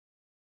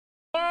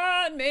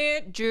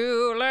mint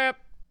julep.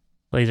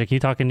 Laser, can you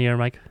talk into your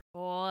mic?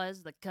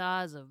 Was the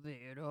cause of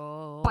it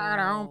all.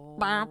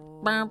 Record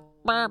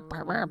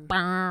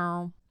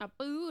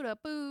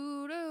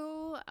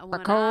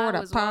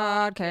a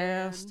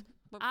podcast.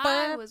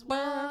 I was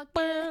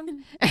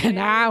walking. And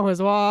I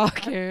was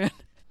walking.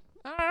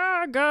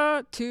 I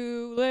got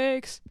 2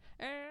 legs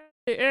and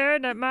the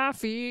end at my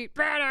feet.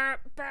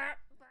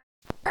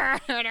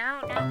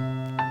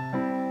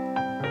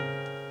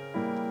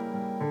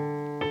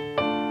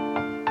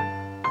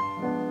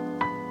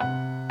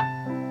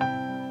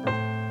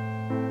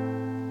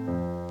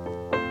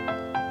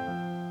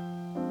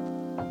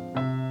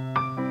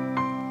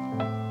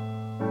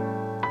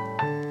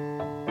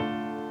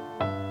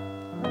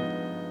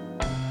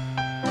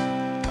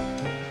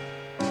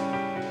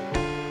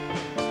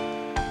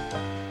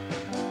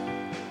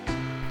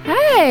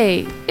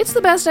 Hey, it's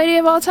the best idea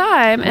of all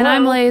time, and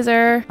I'm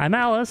Laser. I'm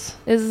Alice.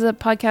 This is a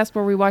podcast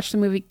where we watch the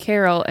movie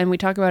Carol, and we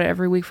talk about it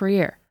every week for a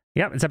year.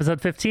 Yep, it's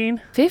episode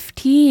 15.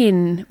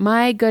 15,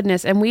 my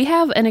goodness. And we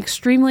have an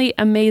extremely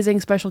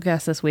amazing special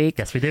guest this week.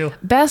 Yes, we do.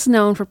 Best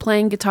known for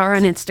playing guitar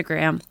on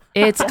Instagram.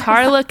 It's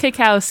Carla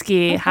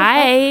Cackowski.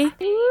 Hi.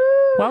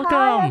 Welcome.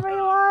 Hi,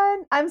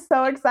 everyone. I'm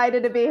so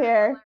excited to be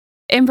here.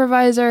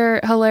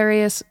 Improviser,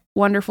 hilarious,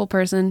 wonderful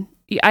person.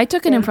 I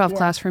took an Thank improv you.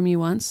 class from you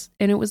once,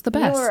 and it was the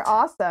best. You were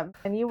awesome,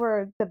 and you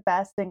were the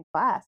best in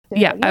class, too.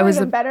 Yeah, you I were was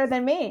even the- better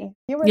than me.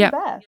 You were Yeah. the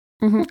best.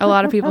 A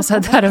lot of people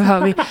said that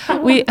about me.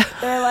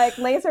 They're like,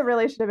 Laser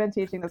really should have been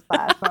teaching this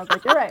class. And I was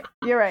like,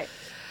 you're right.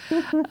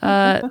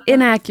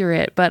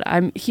 Inaccurate, but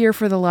I'm here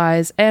for the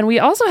lies. And we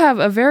also have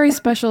a very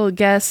special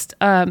guest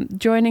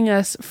joining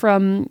us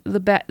from the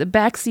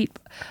back seat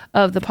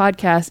of the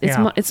podcast.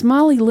 It's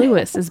Molly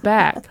Lewis is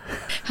back.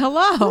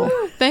 Hello.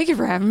 Thank you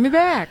for having me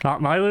back.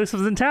 My Lewis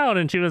was in town,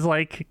 and she was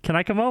like, can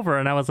I come over?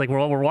 And I was like,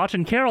 well, we're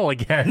watching Carol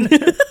again.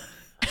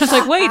 I was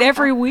like, wait,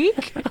 every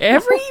week?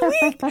 Every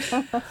week.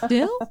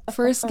 Still?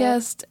 First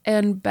guest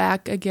and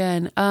back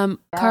again.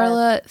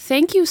 Carla,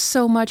 thank you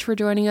so much for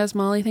joining us.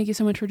 Molly, thank you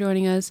so much for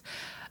joining us.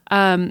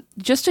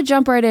 Just to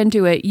jump right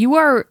into it, you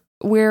are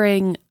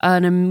wearing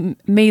an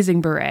amazing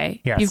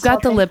beret. Yes. You've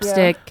got the thank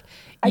lipstick.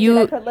 I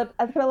put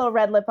a little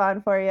red lip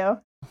on for you.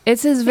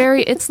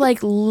 It's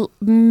like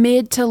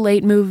mid to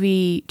late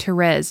movie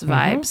Therese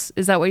vibes.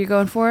 Is that what you're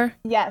going for?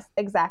 Yes,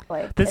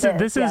 exactly. This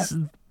It is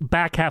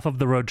back half of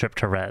the road trip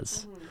to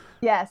Rez.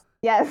 Yes.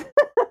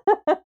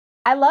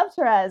 I love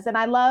Therese, and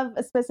I love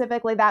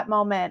specifically that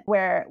moment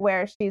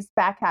where she's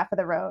back half of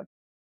the road.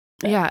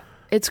 Yeah,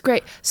 it's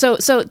great. So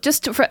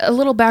just for a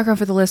little background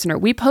for the listener,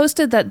 we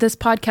posted that this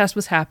podcast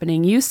was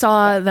happening. You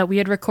saw that we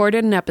had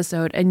recorded an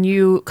episode, and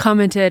you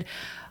commented,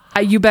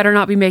 you better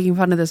not be making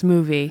fun of this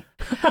movie.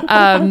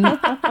 And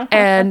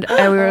we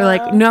were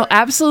like, no,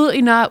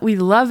 absolutely not. We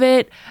love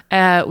it.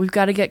 We've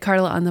got to get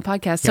Carla on the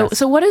podcast. Yes.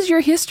 So what is your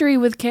history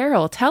with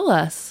Carol? Tell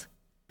us.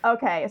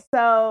 Okay,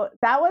 so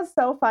that was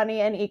so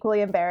funny and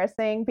equally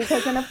embarrassing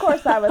because then of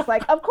course I was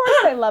like, of course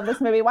they love this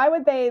movie. Why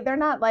would they? They're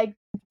not like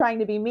trying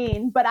to be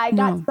mean, but I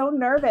got so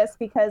nervous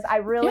because I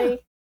really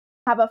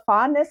have a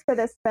fondness for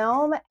this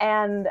film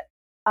and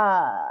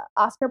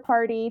Oscar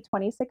Party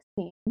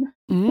 2016.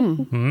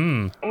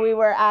 We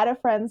were at a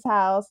friend's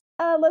house.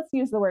 Let's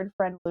use the word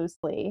friend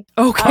loosely.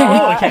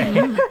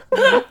 Okay.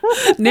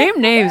 Name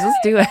names. Let's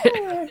do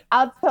it.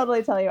 I'll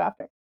totally tell you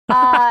after.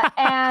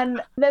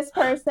 And this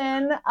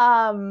person,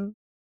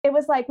 it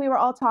was like we were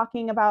all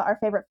talking about our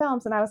favorite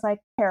films, and I was like,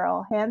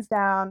 Carol, hands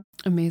down,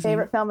 Amazing.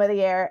 favorite film of the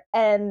year.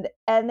 And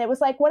it was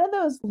like one of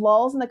those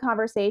lulls in the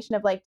conversation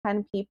of like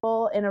 10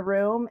 people in a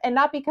room, and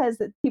not because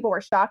people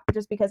were shocked, but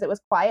just because it was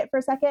quiet for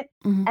a second.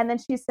 Mhm. And then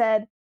she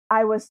said,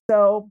 I was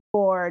so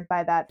bored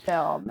by that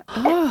film.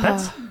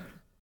 That's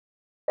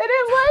It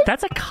is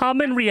like, a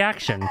common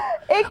reaction. it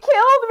killed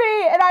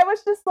me. And I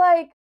was just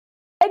like,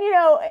 and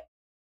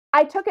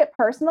I took it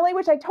personally,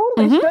 which I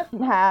totally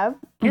shouldn't have.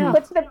 Yeah.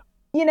 But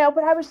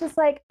but I was just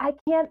like, I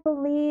can't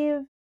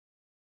believe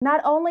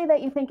not only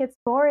that you think it's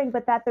boring,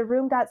 but that the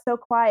room got so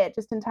quiet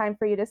just in time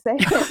for you to say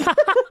it.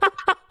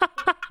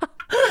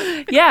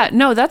 Yeah,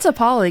 no, that's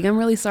appalling. I'm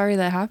really sorry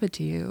that happened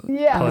to you.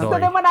 Yeah. Totally. So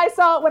then when I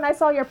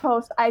saw your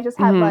post, I just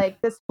had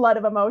like this flood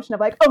of emotion of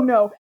like, oh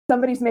no,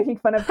 somebody's making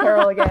fun of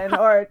Carol again,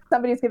 or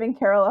somebody's giving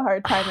Carol a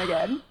hard time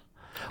again.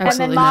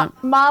 Absolutely and then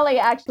not. Molly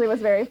actually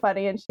was very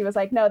funny, and she was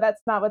like, no,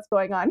 that's not what's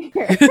going on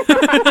here.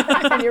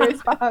 And your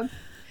response.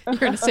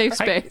 You're in a safe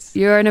space.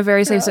 You're in a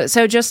very safe zone.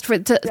 So just for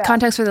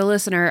context for the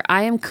listener,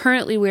 I am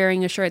currently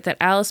wearing a shirt that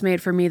Alice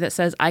made for me that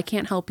says, I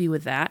can't help you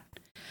with that.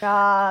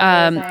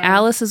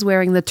 Alice is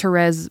wearing the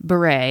Therese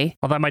beret.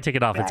 Well, that might take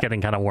it off. It's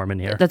getting kind of warm in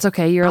here. That's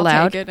okay. You're I'll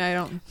allowed. take it. I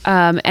don't.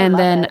 And love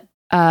then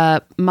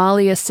it.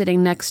 Molly is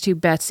sitting next to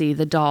Betsy,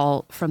 the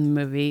doll from the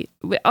movie.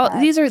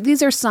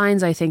 These are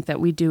signs, I think, that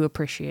we do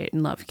appreciate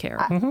and love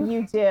Carol.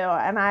 You do,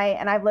 and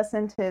I've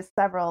listened to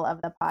several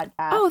of the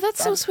podcasts. Oh,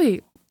 that's so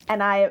sweet.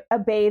 And I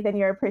bathe in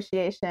your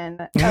appreciation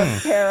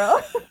of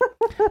Carol.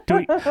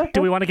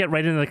 Do we want to get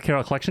right into the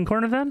Carol collection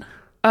corner then?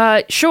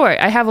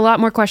 Sure. I have a lot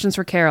more questions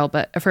for Carol,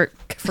 but for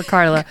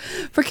Carla,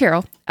 for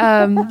Carol,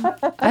 I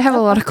have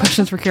a lot of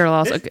questions for Carol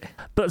also.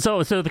 But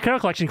so the Carol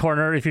Collection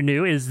Corner, if you're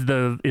new, is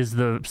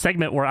the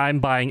segment where I'm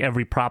buying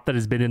every prop that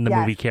has been in the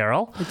movie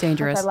Carol.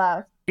 Dangerous. Which I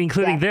love.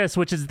 Including this,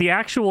 which is the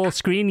actual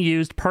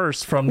screen-used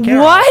purse from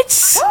Carol.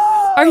 What?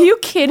 Are you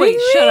kidding me?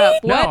 Shut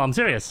up. No, What? I'm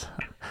serious.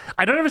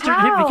 I don't have a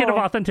certificate of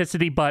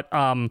authenticity, but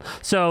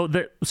so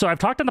I've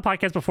talked on the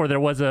podcast before. There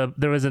was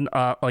an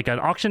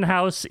auction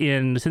house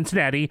in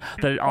Cincinnati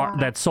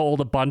that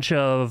sold a bunch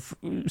of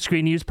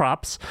screen used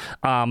props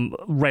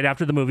right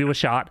after the movie was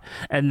shot,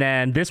 and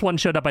then this one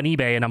showed up on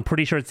eBay, and I'm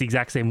pretty sure it's the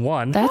exact same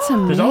one. That's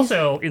amazing. There's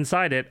also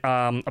inside it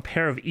a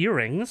pair of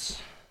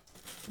earrings.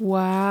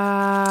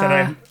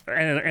 Wow.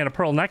 And a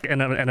pearl neck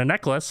and a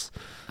necklace.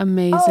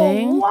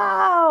 Amazing. Oh,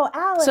 wow,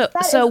 Alex.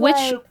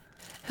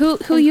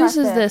 Who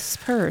uses this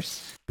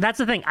purse? That's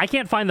the thing. I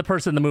can't find the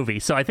purse in the movie,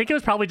 so I think it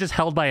was probably just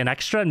held by an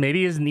extra and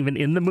maybe isn't even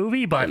in the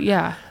movie. But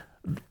yeah,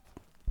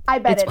 I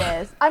bet it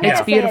is. I'm gonna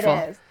say beautiful.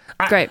 it is.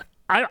 Great.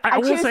 I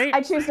will say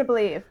I choose to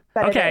believe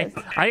that okay. it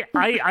is.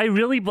 I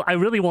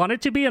really want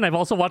it to be, and I've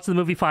also watched the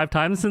movie 5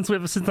 times since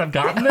I've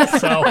gotten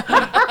this. So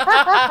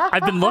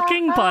I've been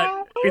looking, but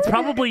it's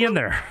probably in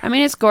there. I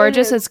mean, it's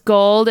gorgeous. It's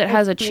gold. It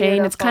has a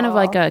chain. It's kind of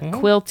like a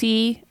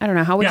quilty. I don't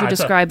know. How would you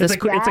describe this?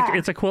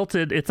 It's a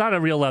quilted. It's not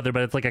a real leather,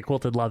 but it's like a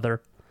quilted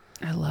leather.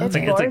 I love It's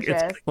it.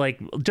 gorgeous. It's like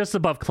just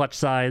above clutch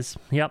size.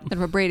 Yep. Kind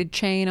of a braided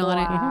chain on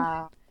it.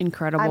 Wow.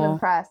 Incredible. I'm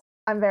impressed.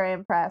 I'm very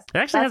impressed. It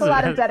actually That's a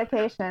lot of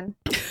dedication.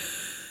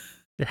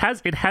 It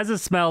has a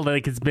smell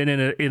like it's been in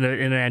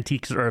an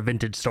antique or a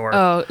vintage store.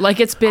 Oh,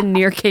 like it's been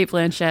near Kate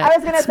Blanchett. I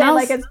was gonna say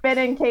like it's been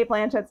in Kate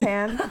Blanchett's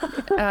hand.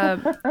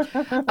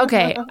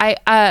 Okay,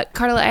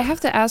 Carla, I have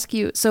to ask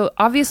you. So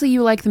obviously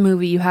you like the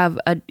movie. You have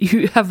a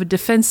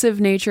defensive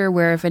nature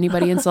where if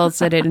anybody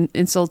insults it, it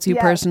insults you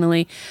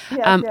personally.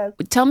 Yes.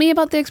 Tell me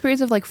about the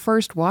experience of like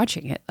first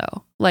watching it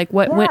though. Like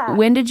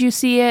when did you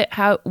see it?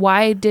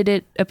 Why did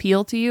it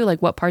appeal to you?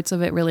 Like what parts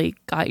of it really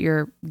got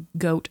your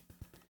goat?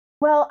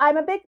 Well, I'm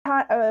a big.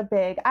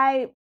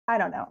 I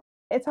don't know.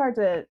 It's hard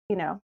to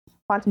quantify.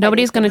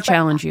 Nobody's going to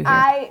challenge you here.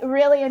 I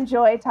really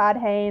enjoy Todd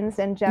Haynes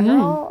in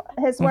general.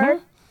 His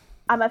work.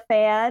 I'm a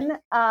fan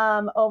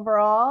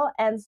overall,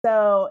 and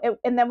so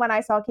and then when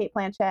I saw Kate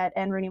Blanchett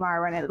and Rooney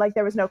Mara in it, like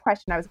there was no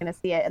question I was going to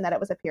see it, and that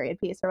it was a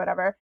period piece or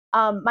whatever.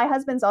 My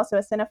husband's also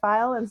a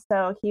cinephile, and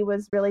so he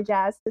was really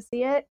jazzed to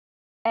see it.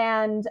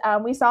 And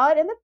we saw it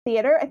in the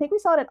theater. I think we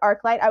saw it at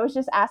ArcLight. I was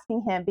just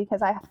asking him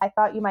because I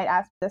thought you might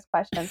ask this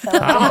question. So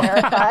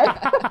verify.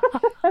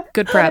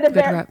 Good prep.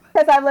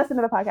 Because I've listened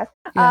to the podcast.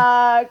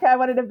 Yeah. I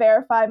wanted to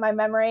verify my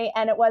memory.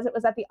 And it was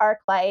at the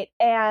ArcLight.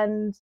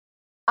 And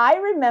I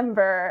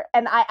remember,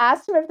 and I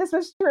asked him if this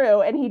was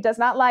true, and he does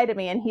not lie to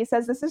me. And he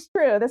says, this is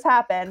true. This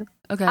happened.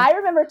 Okay. I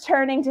remember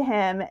turning to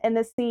him in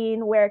the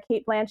scene where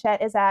Kate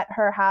Blanchett is at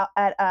her house,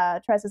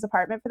 at Trez's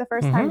apartment for the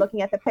first time,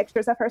 looking at the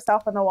pictures of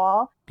herself on the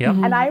wall. Yep.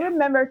 And I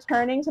remember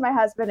turning to my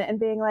husband and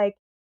being like,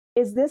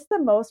 is this the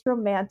most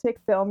romantic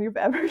film you've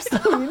ever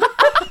seen?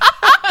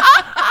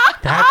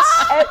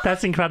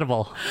 That's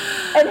incredible.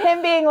 And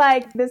him being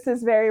like, this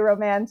is very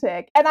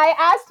romantic. And I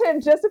asked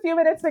him just a few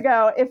minutes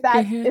ago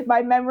if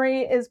my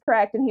memory is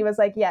correct. And he was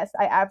like, yes,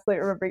 I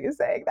absolutely remember you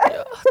saying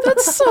that.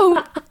 That's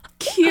so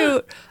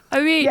cute.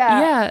 I mean,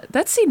 yeah,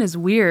 that scene is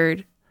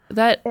weird.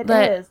 That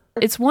is.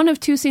 It's one of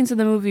 2 scenes in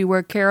the movie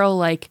where Carol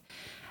like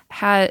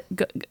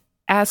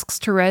asks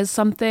Therese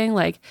something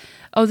like,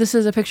 oh, this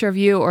is a picture of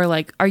you, or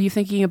like, are you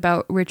thinking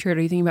about Richard?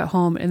 Are you thinking about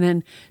home? And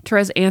then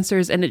Therese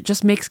answers, and it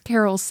just makes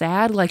Carol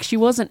sad. Like she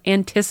wasn't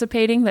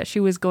anticipating that she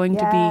was going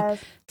to be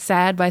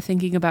sad by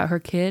thinking about her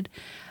kid.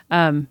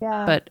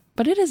 But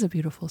it is a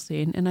beautiful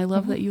scene, and I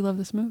love that you love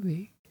this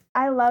movie.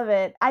 I love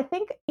it. I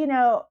think,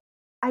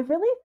 I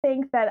really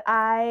think that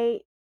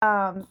I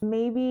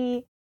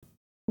maybe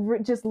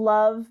just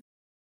love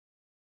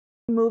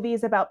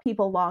movies about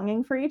people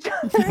longing for each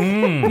other.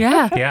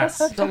 Yeah. Yes.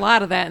 There's a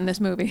lot of that in this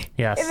movie.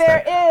 Yes.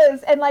 There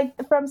is. And like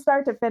from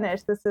start to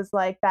finish, this is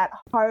like that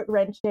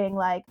heart-wrenching,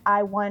 like,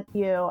 I want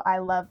you, I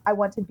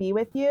want to be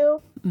with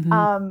you.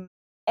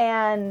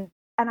 And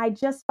I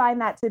just find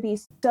that to be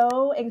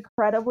so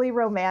incredibly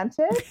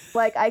romantic.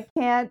 Like I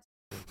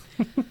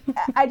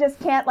just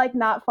can't like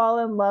not fall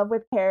in love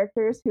with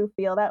characters who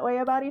feel that way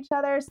about each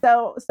other.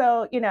 So,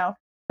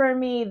 for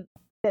me,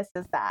 this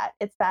is that.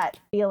 It's that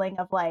feeling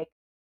of like,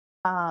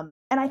 and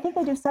I think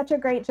they do such a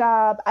great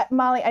job.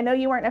 Molly, I know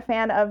you weren't a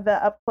fan of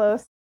the up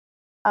close.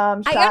 I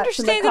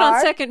understand it on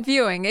second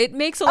viewing. It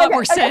makes a lot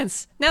more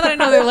sense now that I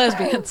know they're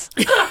lesbians.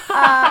 But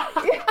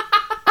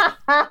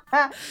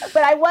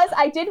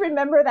I did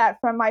remember that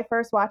from my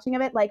first watching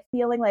of it, like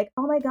feeling like,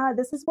 oh my God,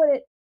 this is what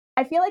it.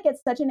 I feel like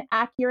it's such an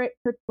accurate,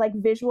 like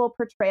visual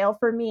portrayal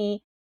for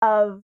me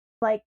of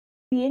like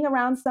being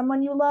around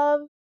someone you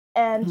love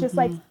and just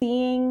like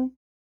seeing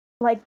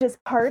like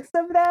just parts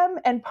of them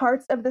and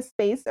parts of the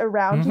space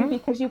around you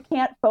because you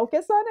can't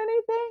focus on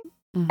anything.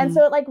 And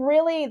so it like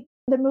really,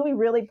 the movie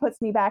really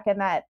puts me back in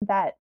that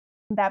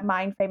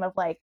mind frame of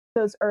like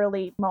those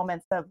early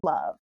moments of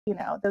love,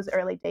 those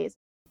early days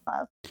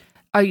love.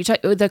 Are you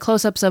the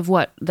close-ups of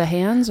what? The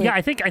hands? Or? Yeah,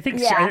 I think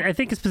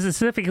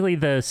specifically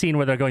the scene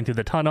where they're going through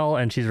the tunnel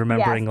and she's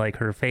remembering like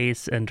her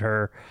face and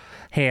her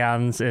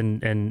hands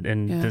and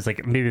there's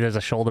like maybe there's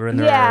a shoulder in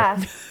there.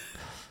 Yeah.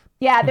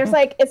 Yeah, there's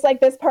like it's like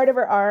this part of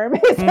her arm.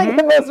 It's like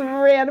the most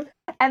random.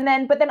 And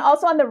then but then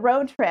also on the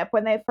road trip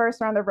when they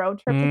first are on the road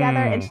trip together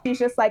and she's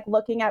just like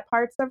looking at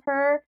parts of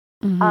her.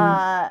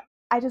 I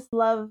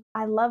love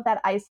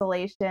that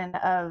isolation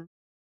of,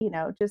 you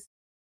know, just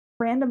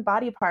random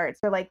body parts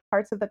or like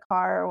parts of the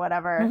car or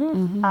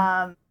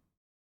whatever.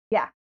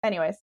 Yeah.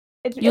 Anyways,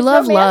 it's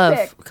love romantic.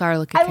 love,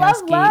 Carla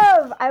Cackowski.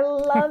 I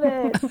love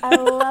it. I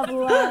love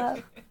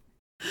love.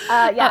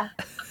 Yeah.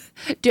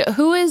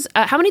 Who is?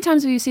 How many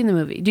times have you seen the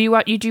movie?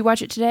 Did you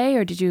watch it today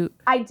or did you?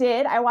 I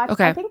did. I watched.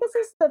 Okay. I think this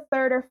is the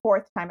third or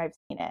fourth time I've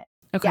seen it.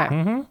 Okay.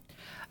 Yeah.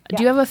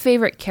 Do you have a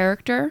favorite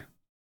character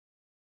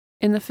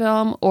in the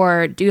film,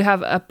 or do you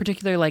have a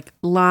particular like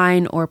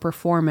line or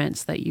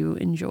performance that you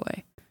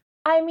enjoy?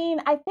 I mean,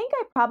 I think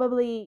I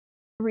probably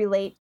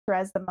relate to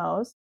Therese the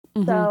most.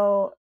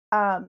 So,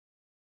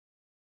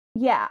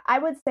 yeah, I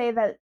would say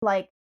that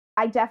like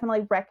I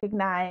definitely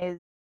recognize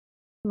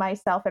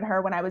myself in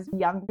her when I was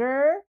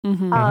younger.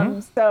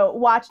 So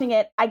watching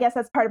it, I guess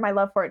that's part of my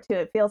love for it too.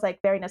 It feels like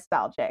very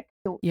nostalgic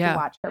to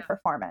watch her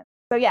performance.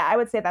 So yeah, I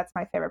would say that's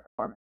my favorite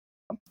performance.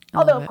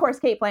 Although of course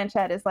Kate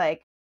Blanchett is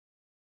like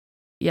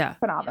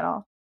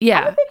phenomenal. Yeah.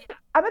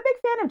 I'm a big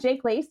fan of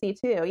Jake Lacey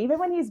too. Even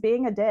when he's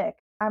being a dick,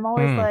 I'm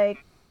always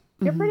like,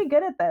 you're pretty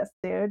good at this,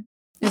 dude.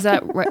 Is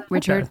that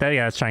Richard?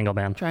 Yeah, it's Triangle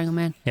Man. Triangle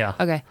Man. Yeah.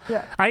 Okay.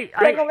 Yeah.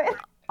 Triangle Man.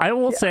 I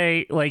will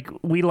say, like,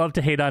 we love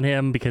to hate on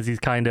him because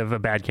he's kind of a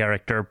bad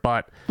character,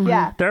 but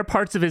there are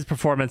parts of his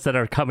performance that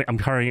are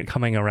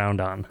coming around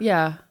on.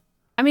 Yeah.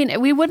 I mean,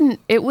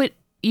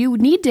 you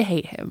need to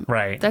hate him.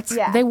 Right. That's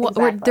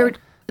exactly.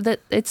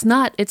 It's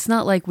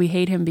not like we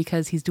hate him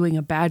because he's doing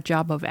a bad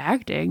job of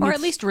acting. Or at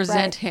least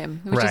resent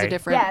him, which is a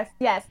different.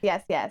 Yes.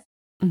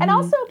 And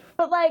also,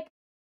 but like,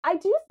 I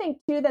do think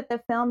too that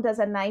the film does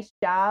a nice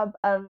job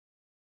of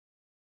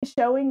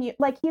showing you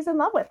like he's in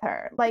love with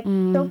her. Like,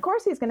 so of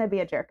course he's going to be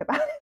a jerk about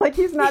it. Like,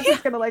 he's not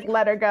just going to like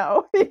let her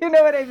go. You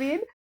know what I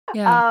mean?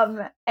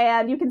 Yeah.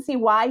 And you can see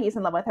why he's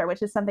in love with her,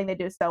 which is something they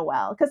do so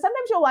well. Because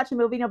sometimes you'll watch a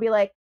movie and you'll be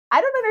like,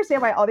 I don't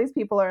understand why all these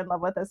people are in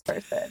love with this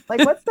person. Like,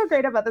 what's so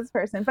great about this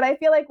person? But I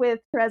feel like with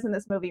Therese in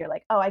this movie, you're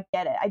like, oh, I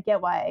get it. I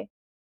get why,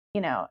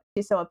 you know,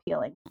 she's so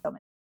appealing to so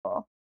many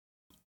people.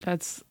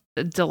 That's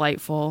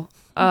delightful.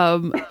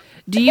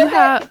 Do you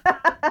have?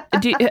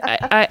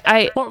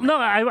 Well, no.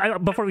 I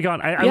before we go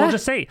on, I will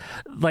just say,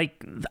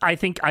 like, I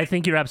think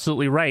you're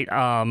absolutely right.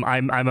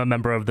 I'm a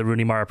member of the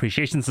Rooney Mara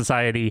Appreciation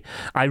Society.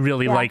 I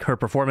really like her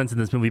performance in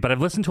this movie, but I've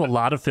listened to a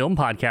lot of film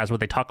podcasts where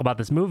they talk about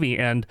this movie,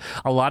 and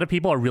a lot of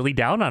people are really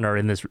down on her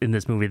in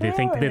this movie. They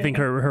think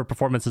her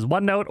performance is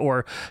one note,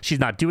 or she's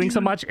not doing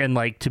so much. And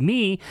like, to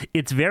me,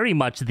 it's very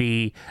much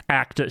the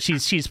act.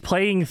 She's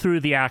playing through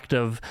the act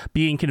of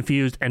being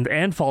confused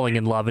and falling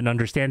in love and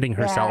understanding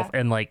herself,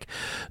 and like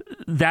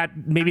that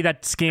maybe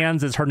that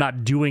scans as her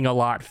not doing a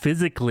lot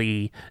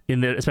physically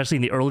especially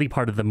in the early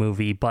part of the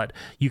movie, but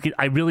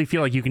I really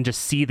feel like you can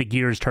just see the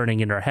gears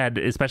turning in her head,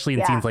 especially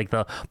in scenes like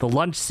the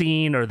lunch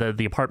scene or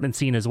the apartment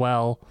scene as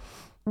well.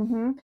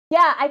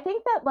 Yeah, I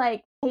think that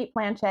like Kate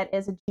Blanchett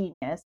is a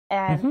genius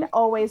and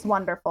always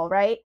wonderful,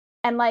 right?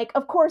 And like,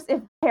 of course,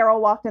 if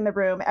Carol walked in the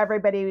room,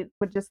 everybody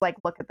would just like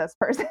look at this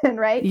person,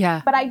 right?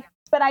 Yeah. But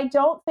I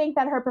don't think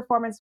that her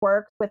performance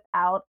works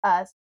without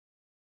us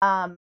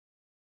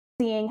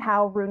seeing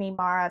how Rooney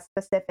Mara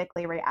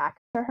specifically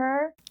reacts to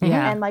her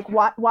and like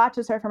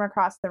watches her from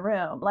across the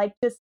room. Like,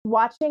 just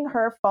watching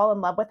her fall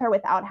in love with her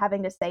without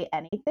having to say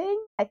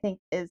anything, I think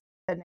is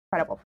an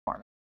incredible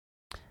performance.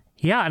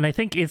 Yeah, and I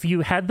think if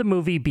you had the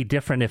movie be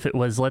different, if it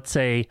was, let's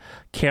say,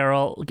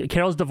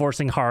 Carol's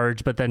divorcing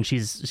Harge, but then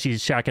she's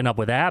shacking up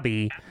with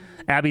Abby.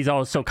 Abby's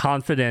always so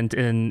confident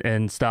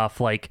and stuff.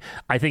 Like,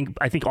 I think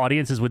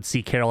audiences would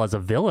see Carol as a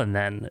villain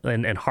then,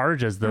 and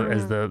Harge as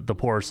the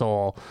poor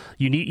soul.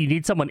 You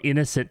need someone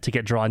innocent to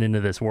get drawn into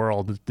this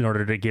world in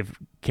order to give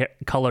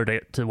color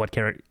to what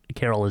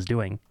Carol is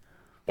doing.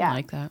 Yeah, I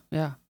like that.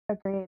 Yeah,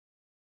 agreed.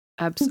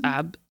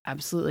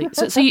 Absolutely.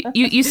 So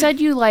you said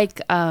you like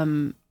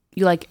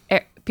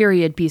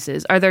period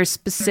pieces. Are there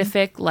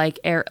specific like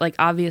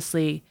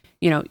obviously,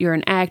 you know, you're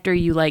an actor,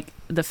 you like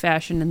the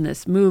fashion in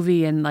this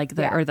movie and like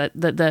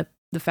the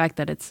fact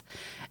that it's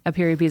a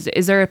period piece.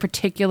 Is there a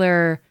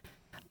particular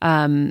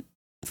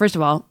first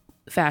of all,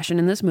 fashion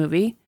in this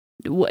movie,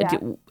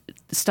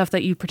 stuff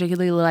that you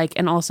particularly like,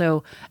 and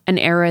also an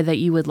era that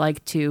you would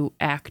like to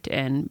act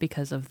in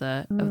because of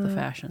the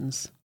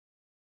fashions?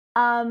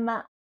 I'm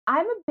a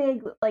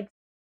big like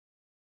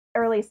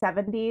early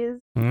 70s.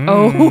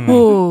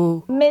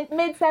 Oh, mid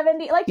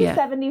 70s, like the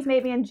 70s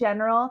maybe in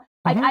general.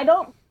 Like, I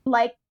don't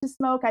like to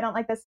smoke. I don't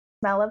like the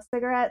smell of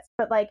cigarettes,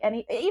 but like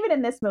even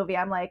in this movie,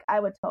 I'm like, I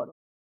would totally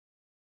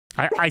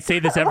I say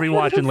this every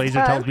watch, and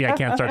Laser tells me I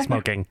can't start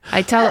smoking.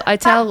 I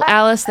tell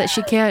Alice that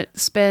she can't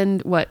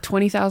spend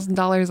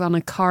 $20,000 on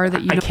a car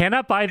that you. I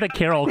cannot buy the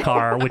Carol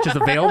car, which is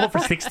available for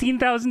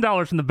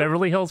 $16,000 from the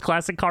Beverly Hills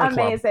Classic Car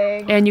Club.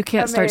 Amazing. And you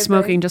can't start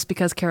smoking just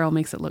because Carol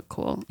makes it look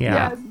cool.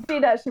 Yeah, yes, she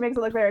does. She makes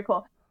it look very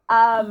cool.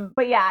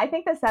 But yeah, I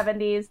think the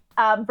 70s,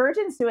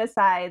 virgin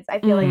suicides, I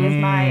feel like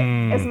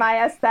is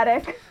my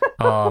aesthetic.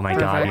 Oh my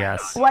God,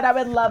 yes. What I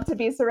would love to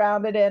be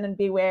surrounded in and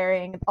be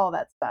wearing, all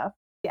that stuff.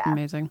 Yeah.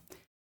 Amazing.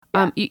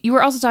 Yeah. You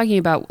were also talking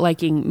about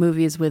liking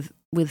movies with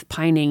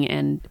pining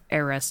and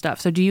era stuff.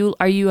 So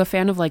are you a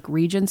fan of like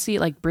Regency,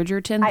 like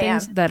Bridgerton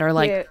things that are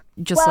like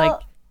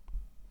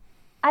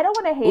I don't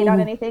want to hate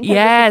on anything.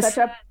 Yes. It's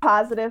such a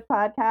positive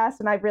podcast,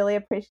 and I really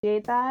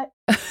appreciate that.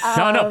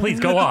 No, please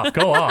go off.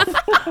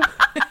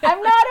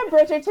 I'm not a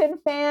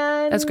Bridgerton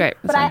fan. That's great.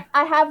 But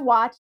I have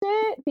watched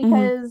it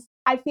because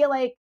I feel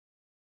like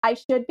I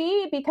should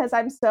be, because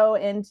I'm so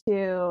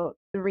into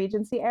the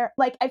Regency era.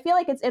 Like, I feel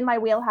like it's in my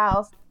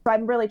wheelhouse, so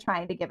I'm really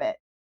trying to give it.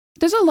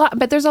 There's a lot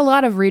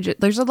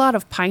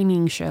of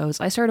pining shows.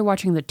 I started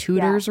watching The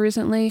Tudors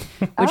recently,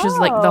 which is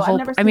like the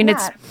whole.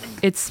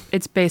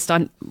 It's based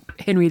on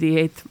Henry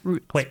VIII's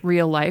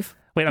real life.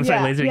 Wait, I'm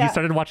sorry, Laser. You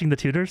started watching The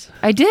Tudors?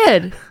 I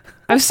did.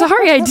 I'm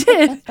sorry, I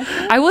did.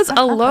 I was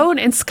alone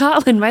in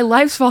Scotland. My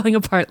life's falling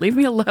apart. Leave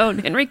me alone.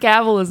 Henry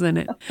Cavill is in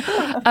it,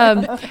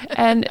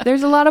 and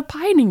there's a lot of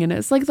pining in it.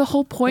 It's like the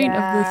whole point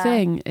of the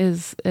thing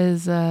is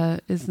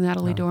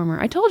Natalie Dormer.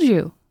 I told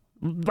you.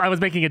 I was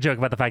making a joke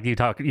about the fact that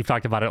you've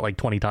talked about it like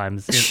 20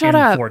 times in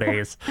 4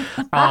 days.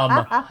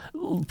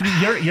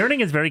 Yearning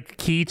is very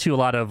key to a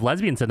lot of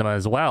lesbian cinema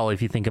as well.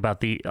 If you think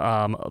about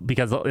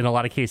because in a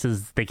lot of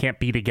cases they can't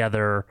be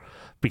together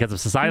because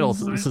of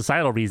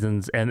societal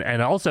reasons,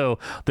 and also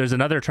there's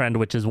another trend,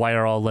 which is why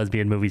are all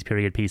lesbian movies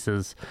period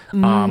pieces?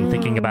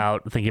 Thinking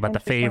about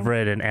The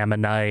Favorite and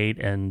Ammonite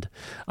and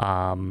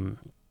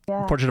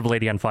Portrait of a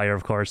Lady on Fire,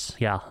 of course.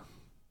 Yeah.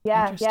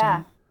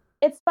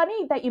 It's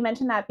funny that you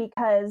mentioned that,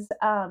 because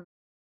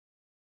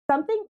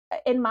something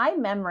in my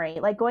memory,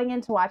 like going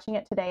into watching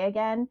it today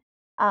again,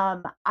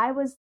 I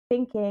was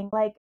thinking,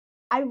 like,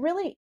 I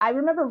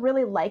remember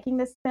really liking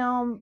this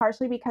film,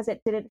 partially because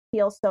it didn't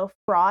feel so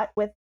fraught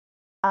with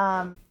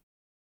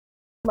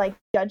like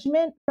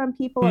judgment from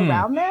people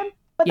around them.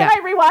 But then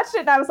I rewatched it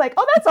and I was like,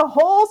 oh, that's a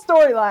whole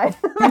storyline.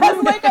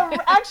 That's like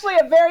actually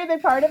a very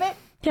big part of it.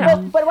 Yeah.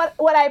 But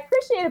what I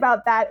appreciate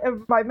about that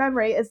of my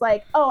memory is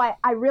like, oh,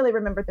 I really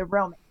remembered the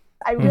romance.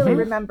 I really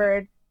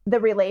remembered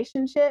the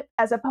relationship,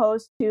 as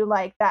opposed to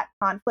like that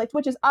conflict,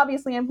 which is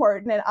obviously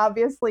important and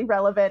obviously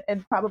relevant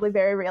and probably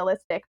very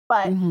realistic.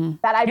 But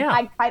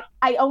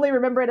I only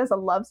remember it as a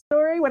love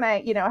story when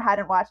I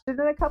hadn't watched it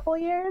in a couple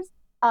of years.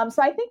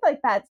 So I think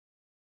like that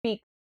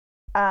speaks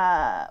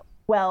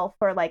well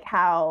for like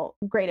how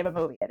great of a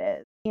movie it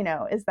is.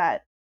 Is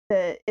that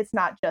it's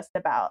not just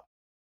about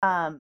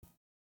the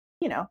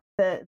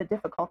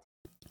difficulty.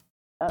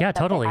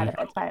 Totally. At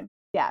that time.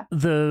 Yeah.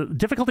 The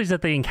difficulties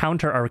that they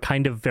encounter are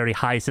kind of very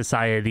high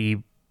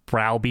society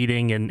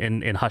browbeating and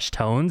in hushed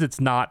tones.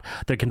 It's not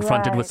they're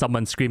confronted with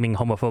someone screaming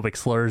homophobic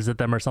slurs at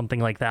them or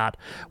something like that,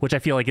 which I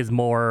feel like is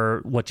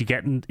more what you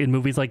get in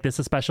movies like this,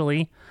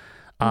 especially.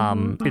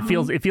 It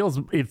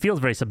feels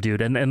very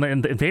subdued,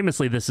 and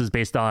famously this is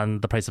based on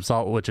The Price of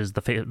Salt, which is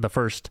the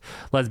first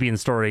lesbian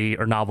story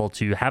or novel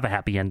to have a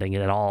happy ending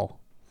at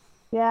all.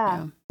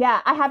 Yeah.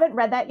 I haven't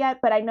read that yet,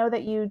 but I know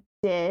that you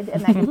did,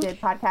 and that you did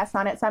podcasts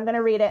on it. So I'm going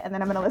to read it, and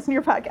then I'm going to listen to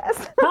your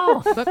podcast.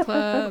 Book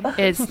club.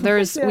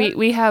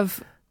 We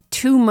have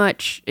too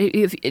much.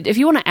 If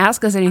you want to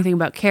ask us anything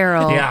about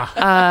Carol,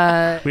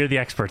 we're the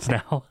experts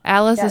now.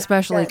 Alice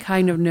especially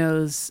kind of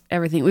knows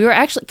everything. We were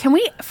actually. Can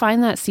we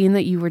find that scene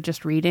that you were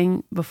just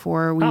reading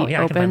before we opened?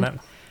 I can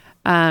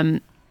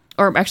find that.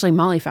 Or actually,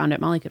 Molly found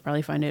it. Molly could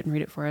probably find it and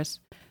read it for us.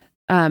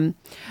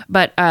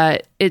 But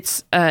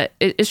it's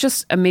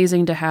just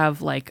amazing to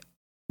have like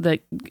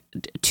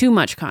too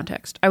much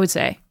context, I would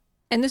say.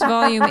 And this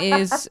volume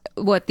is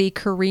the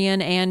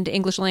Korean and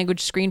English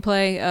language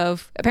screenplay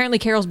of, apparently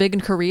Carol's big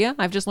in Korea.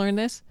 I've just learned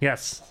this.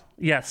 Yes.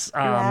 So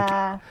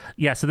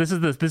this is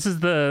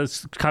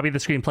the copy of the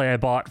screenplay I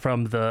bought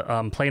from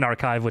the Plain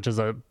Archive, which is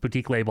a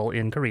boutique label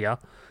in Korea.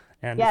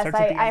 And yes,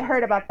 I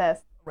heard about this.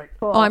 Right.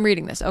 Cool. Oh, I'm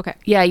reading this. Okay.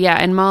 Yeah.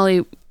 And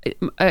Molly,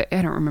 I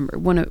don't remember.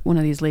 One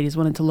of these ladies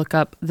wanted to look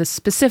up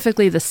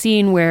specifically the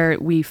scene where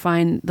we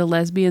find the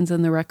lesbians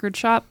in the record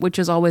shop, which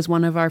is always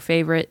one of our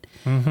favorite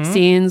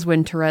scenes,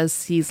 when Therese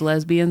sees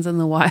lesbians in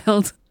the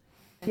wild.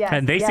 Yes,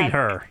 and they see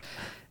her.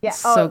 Yeah.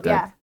 So good.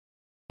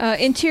 Yeah.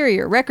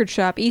 Interior, record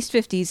shop, East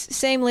 50s,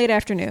 same late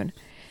afternoon.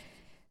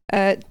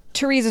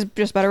 Teresa's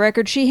just bought a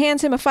record. She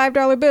hands him a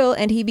 $5 bill,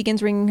 and he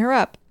begins ringing her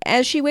up.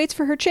 As she waits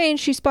for her change,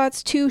 she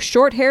spots 2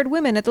 short-haired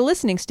women at the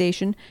listening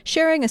station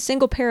sharing a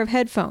single pair of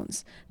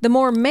headphones. The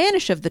more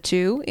mannish of the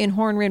 2, in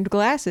horn-rimmed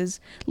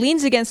glasses,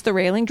 leans against the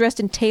railing dressed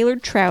in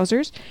tailored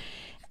trousers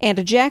and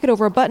a jacket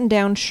over a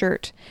button-down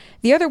shirt.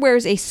 The other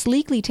wears a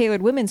sleekly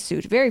tailored women's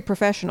suit, very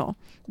professional.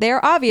 They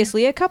are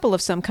obviously a couple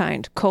of some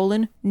kind,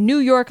 New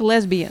York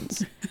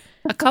lesbians.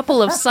 A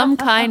couple of some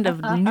kind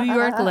of New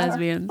York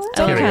lesbians.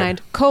 Some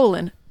kind,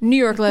 New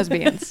York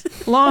lesbians.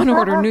 Law and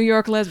Order, New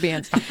York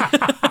lesbians.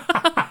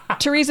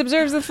 Therese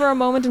observes them for a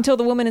moment until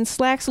the woman in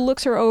slacks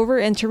looks her over,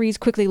 and Therese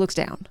quickly looks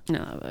down.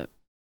 No, but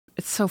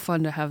it's so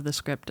fun to have the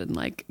script and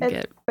like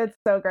It's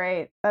so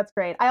great. That's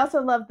great. I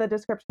also love the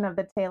description of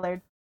the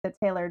tailored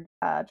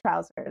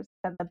trousers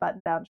and the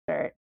button-down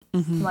shirt.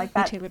 Mm-hmm. Like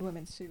that the tailored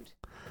women's suit.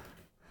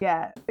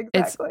 Yeah,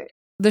 exactly.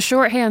 The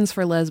shorthands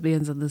for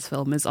lesbians in this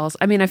film is also,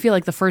 I mean, I feel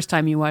like the first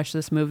time you watch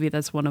this movie,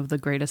 that's one of the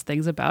greatest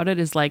things about it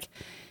is like,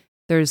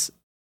 there's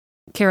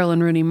Carol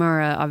and Rooney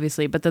Mara,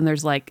 obviously, but then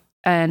there's like,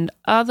 and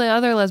all the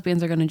other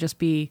lesbians are going to just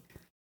be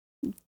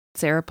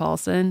Sarah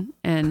Paulson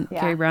and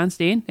Carrie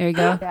Brownstein. There you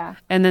go. Yeah.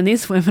 And then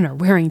these women are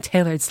wearing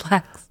tailored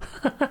slacks.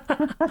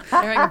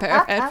 Wearing a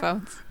pair of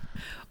headphones.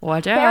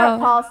 Watch Sarah out.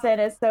 Paulson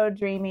is so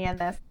dreamy in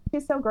this.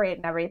 She's so great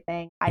in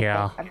everything. I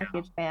think I'm a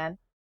huge fan.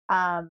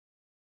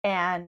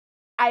 And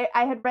I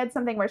had read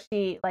something where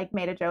she like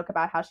made a joke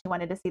about how she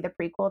wanted to see the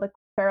prequel to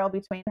Carol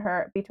between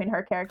her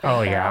character.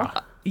 Oh and Carol.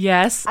 yeah.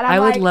 Yes, And I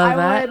would love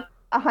that.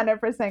 I would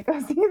 100% go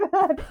see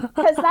that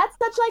because that's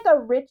such like a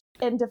rich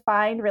and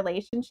defined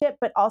relationship,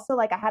 but also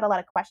like I had a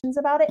lot of questions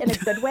about it in a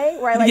good way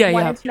where I like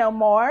wanted to know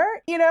more,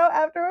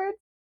 afterwards.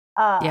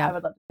 I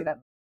would love to see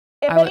that.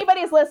 If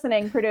anybody's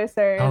listening,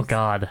 producers. Oh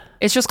God.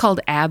 It's just called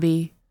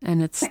Abby,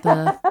 and it's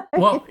the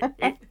well.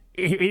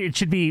 It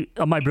should be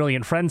a My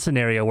Brilliant Friend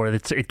scenario where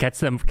it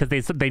gets them because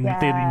they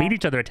meet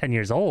each other at 10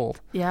 years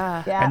old.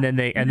 Yeah. And then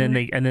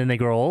they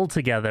grow old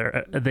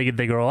together. They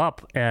grow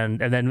up and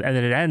then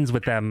it ends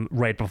with them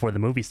right before the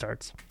movie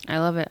starts. I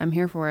love it. I'm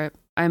here for it.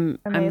 I'm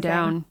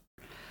down.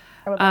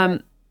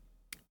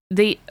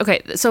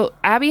 So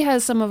Abby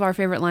has some of our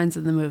favorite lines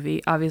in the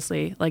movie,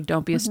 obviously, like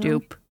 "Don't be a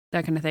stoop,"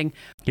 that kind of thing.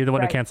 You're the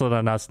one who canceled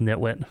on us,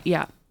 nitwit.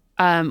 Yeah.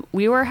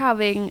 We were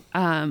having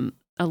a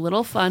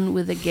little fun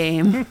with a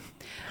game.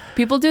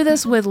 People do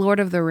this with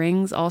Lord of the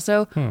Rings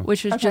also,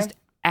 which is just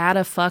add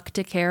a fuck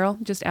to Carol.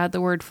 Just add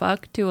the word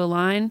fuck to a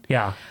line.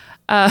 Yeah.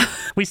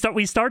 We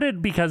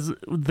started because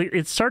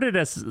it started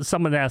as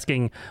someone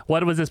asking,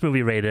 what was this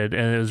movie rated?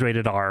 And it was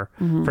rated R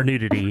for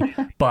nudity.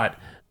 But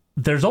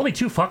there's only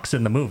 2 fucks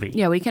in the movie.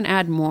 Yeah, we can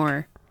add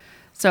more.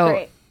 So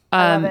Great.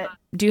 I love it.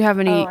 do you have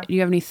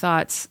any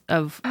thoughts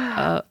of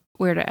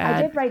where to add?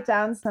 I did write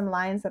down some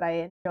lines that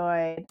I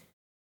enjoyed.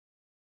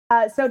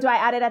 So do I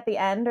add it at the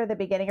end or the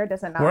beginning, or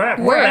does it not?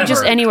 Wherever.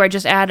 Just anywhere.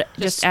 Just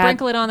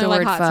sprinkle it on there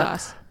like hot fuck.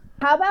 sauce.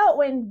 How about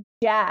when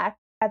Jack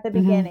at the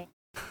beginning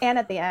and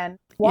at the end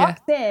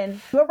walks in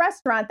to a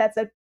restaurant that's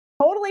a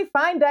totally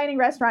fine dining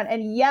restaurant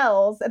and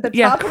yells at the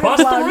top of his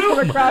lungs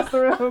from across the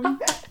room,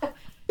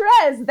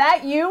 Trez,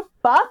 that you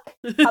fuck?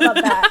 How about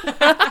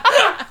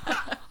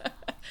that?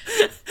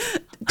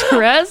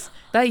 Trez,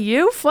 that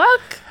you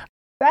fuck?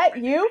 That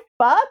you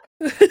fuck?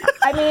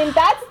 I mean,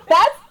 that's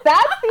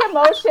the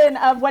emotion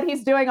of what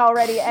he's doing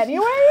already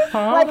anyway.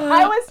 Like,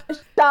 I was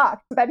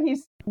shocked that he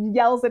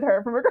yells at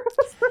her from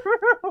across the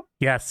room.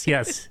 Yes.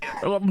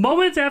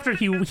 Moments after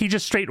he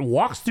just straight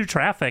walks through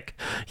traffic.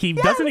 He's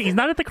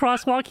not at the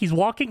crosswalk. He's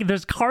walking.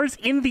 There's cars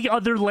in the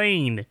other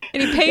lane.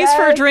 And he pays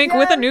for a drink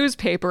with a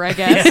newspaper, I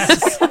guess.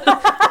 Yes.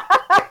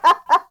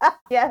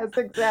 Yes,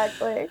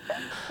 exactly.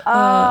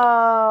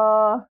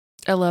 Oh.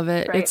 I love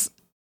it. Great. It's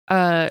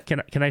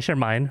Can I share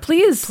mine?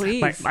 Please.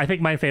 I think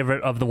my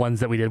favorite of the ones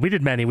that we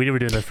did many. We were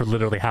doing this for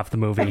literally half the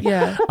movie.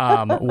 Yeah.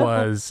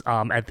 Was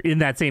in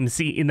that same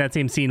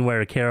scene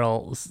where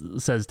Carol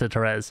says to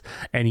Therese,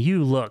 "And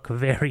you look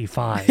very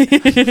fine."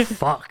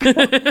 Fuck.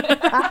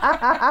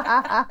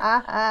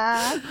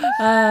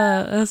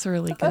 That's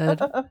really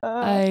good.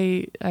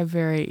 I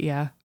very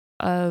yeah.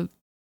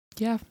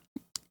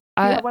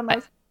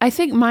 I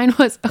think mine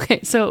was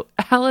okay. So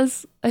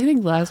Alice, I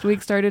think last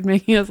week started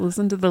making us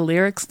listen to the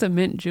lyrics to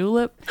Mint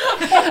Julep,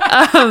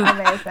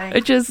 Amazing.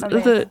 which is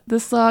the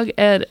song,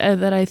 and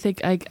then I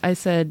think I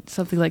said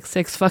something like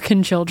 6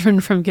 fucking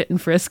children from getting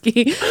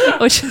frisky,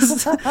 which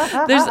is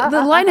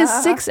the line is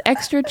 6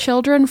 extra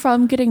children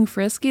from getting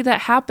frisky.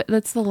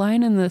 That's the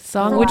line in the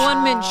song. From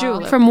one mint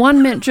julep. From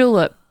one mint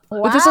julep.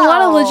 Wow. But there's a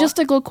lot of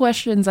logistical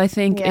questions I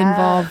think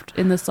involved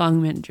in the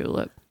song Mint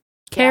Julep.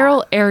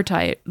 Carol,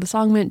 airtight. The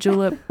song Mint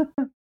Julep.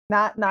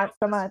 Not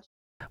so much.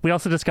 We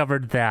also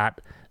discovered that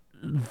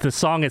the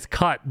song is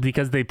cut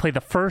because they play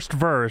the first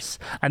verse,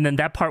 and then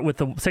that part with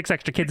the 6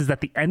 extra kids is at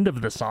the end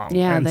of the song.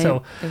 Yeah, and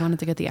they wanted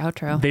to get the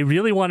outro. They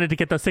really wanted to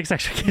get those 6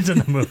 extra kids in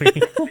the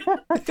movie.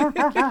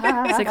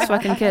 6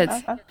 fucking kids.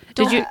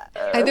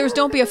 There was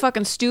 "Don't be a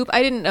fucking stoop."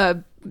 I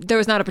didn't. There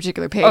was not a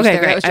particular page Okay, there.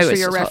 great. That was just for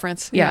your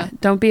reference. Yeah.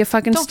 Don't be a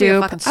fucking Don't be a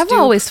stoop. fucking I've stoop.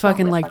 always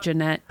fucking liked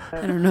Jeanette.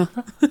 I don't know.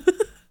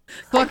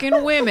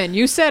 Fucking women.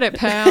 You said it,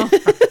 pal.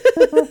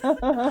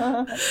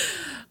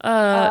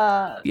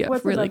 Yeah,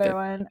 what's really another good.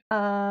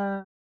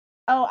 one?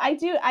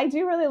 I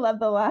do really love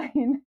the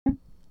line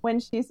when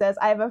she says,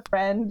 "I have a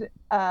friend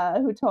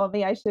who told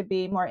me I should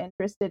be more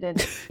interested in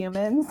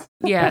humans."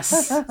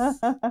 Yes.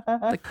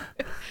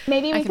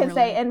 Maybe we could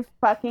say in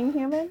fucking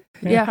humans.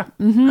 Yeah.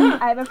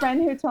 Mm-hmm. I have a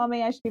friend who told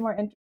me I should be more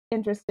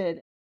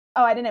interested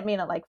Oh, I didn't mean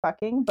it like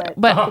fucking, but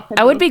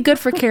that would be good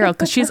for Carol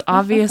because she's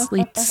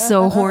obviously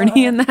so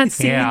horny in that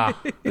scene. Yeah.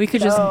 We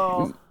could just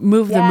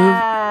move the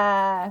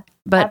movie.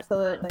 But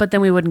absolutely. But then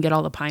we wouldn't get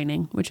all the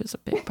pining, which is a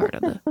big part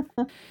of the.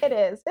 It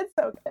is. It's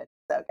so good.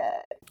 So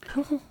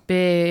good.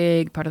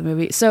 Big part of the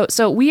movie.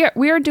 So we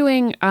are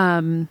doing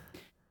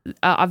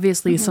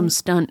obviously some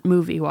stunt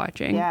movie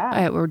watching.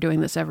 Yeah. We're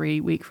doing this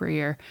every week for a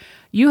year.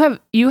 You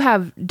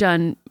have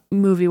done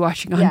movie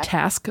watching on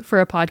task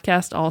for a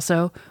podcast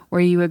also,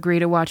 where you agree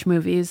to watch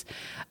movies.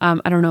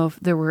 I don't know if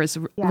there was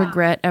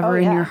regret ever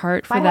in your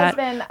heart for that.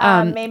 My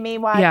husband made me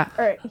watch,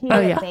 or he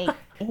didn't make.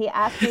 He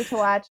asked me to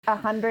watch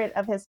 100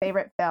 of his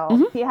favorite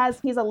films.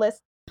 He's a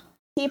list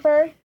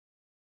keeper.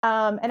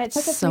 And it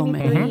took us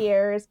maybe 3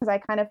 years because I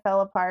kind of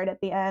fell apart at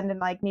the end and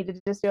like needed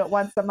to just do it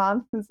once a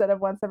month instead of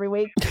once every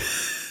week.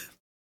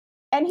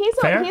 And he's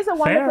a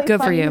wonderfully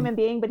fun human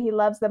being, but he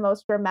loves the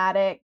most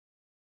dramatic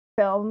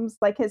films.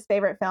 Like his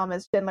favorite film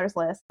is Schindler's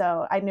List,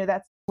 so I knew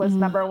that was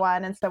number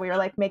one, and so we were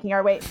like making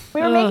our way.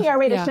 We were making our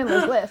way to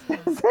Schindler's List,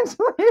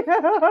 essentially.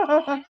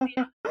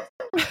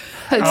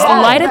 It's the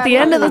light at the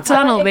end of the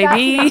tunnel,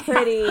 baby.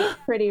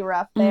 Pretty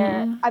rough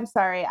there. I'm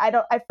sorry.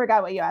 I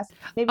forgot what you asked.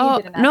 Maybe you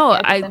didn't ask. No,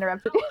 I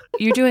interrupted you.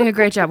 You're doing a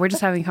great job. We're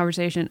just having a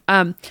conversation.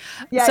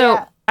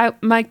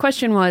 My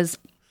question was,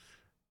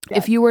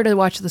 if you were to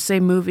watch the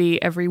same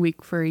movie every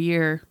week for a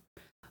year,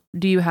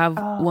 do you have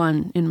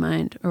one in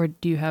mind, or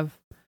do you have?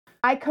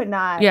 I could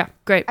not. Yeah,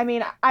 great. I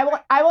mean, I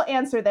will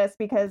answer this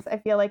because I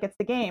feel like it's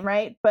the game,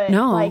 right? But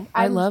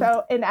I'm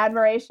so in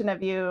admiration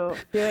of you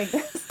doing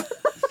this.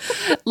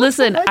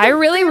 Listen, I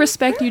really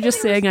respect you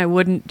just saying I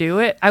wouldn't do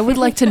it. I would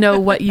like to know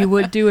what you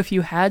would do if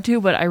you had to,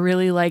 but I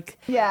really like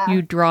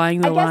you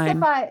drawing the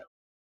line. I guess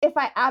if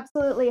I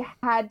absolutely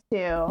had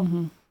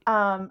to,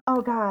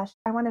 oh gosh,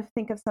 I want to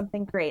think of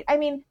something great. I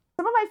mean,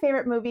 some of my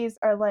favorite movies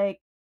are like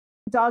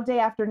Dog Day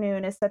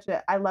Afternoon is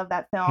I love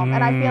that film.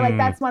 And I feel like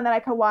that's one that I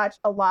could watch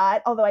a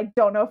lot, although I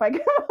don't know if I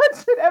can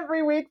watch it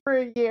every week for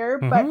a year,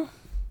 but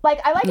like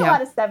I like a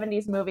lot of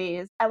 70s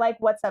movies. I like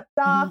What's Up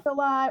Doc a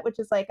lot, which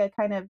is like a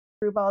kind of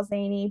screwball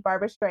zany,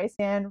 Barbara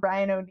Streisand,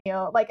 Ryan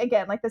O'Neal, like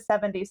again, like the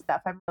 70s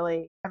stuff. I'm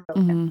really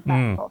into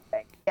that whole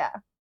thing. Yeah.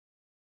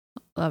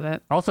 Love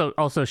it. Also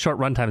short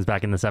runtimes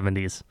back in the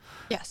 70s.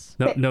 Yes.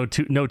 No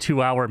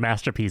 2 hour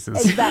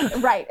masterpieces.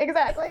 Exactly. Right.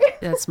 Exactly.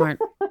 That's smart.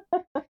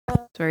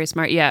 It's very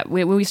smart. Yeah.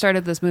 When we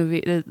started this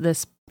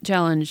this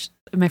challenge,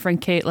 my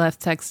friend Kate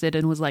texted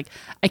and was like,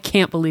 "I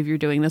can't believe you're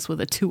doing this with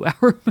a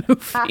 2-hour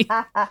movie."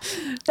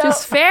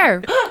 Just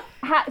fair.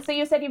 So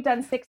you said you've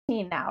done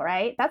 16 now,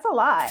 right? That's a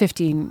lot.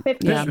 15.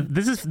 Yeah.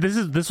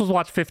 This was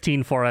watch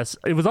 15 for us.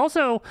 It was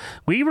also,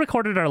 we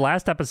recorded our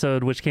last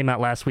episode, which came out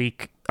last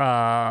week,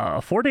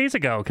 4 days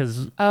ago,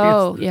 because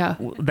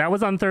that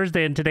was on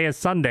Thursday and today is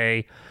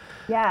Sunday.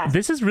 Yeah.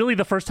 This is really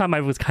the first time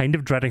I was kind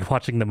of dreading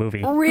watching the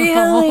movie. Really?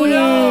 Oh,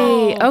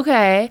 no.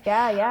 Okay.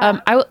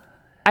 Yeah.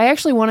 I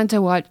actually wanted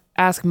to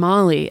ask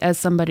Molly, as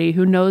somebody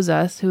who knows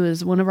us, who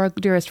is one of our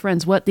dearest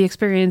friends, what the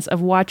experience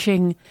of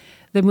watching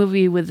the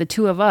movie with the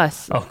two of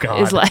us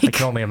is like. I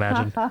can only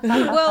imagine.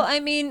 Well, I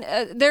mean,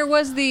 there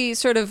was the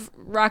sort of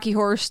Rocky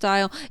Horror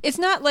style. It's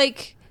not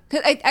like...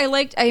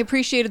 I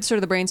appreciated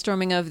sort of the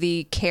brainstorming of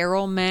the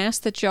Carol mass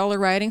that y'all are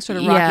writing, sort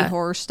of Rocky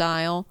Horror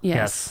style.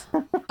 Yes.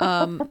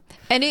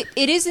 And it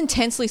is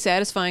intensely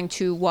satisfying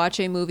to watch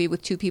a movie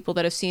with two people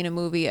that have seen a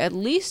movie at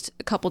least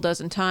a couple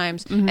dozen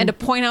times and to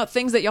point out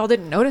things that y'all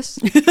didn't notice.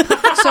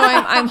 So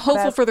I'm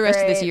hopeful for the rest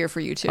of this year for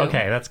you too.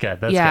 Okay, that's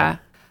good. That's good.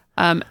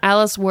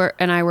 Alice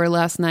and I were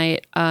last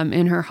night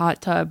in her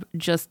hot tub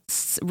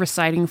just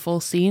reciting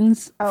full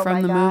scenes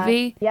from the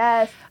movie.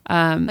 Yes.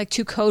 Like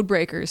two code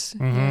breakers.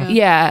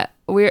 Yeah.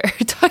 We're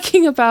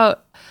talking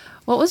about,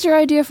 what was your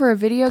idea for a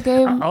video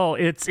game?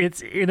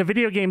 It's in a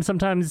video game.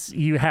 Sometimes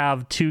you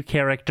have two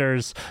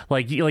characters,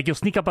 you'll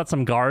sneak up on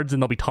some guards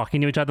and they'll be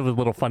talking to each other with a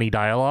little funny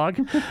dialogue.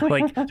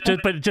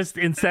 But just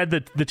instead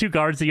the two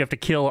guards that you have to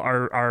kill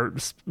are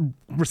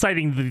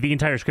reciting the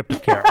entire script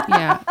of Carol.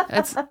 Yeah,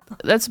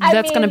 that's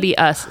going to be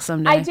us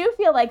someday. I do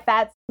feel like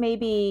that's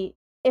maybe,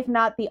 if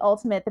not the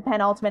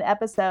penultimate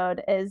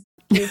episode is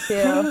you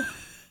two.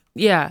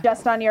 Yeah.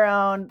 Just on your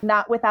own,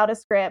 not without a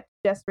script,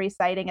 just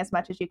reciting as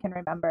much as you can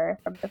remember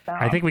from the film.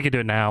 I think we could do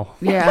it now.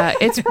 Yeah,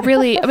 it's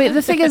really,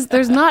 the thing is,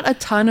 there's not a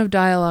ton of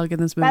dialogue in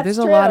this movie. There's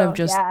a lot of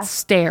just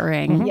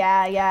staring.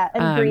 Yeah.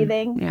 And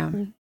breathing. Yeah.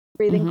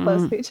 Breathing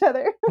close to each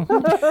other.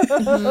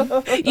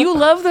 You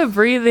love the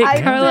breathing,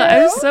 Carla.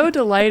 I'm so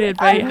delighted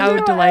by how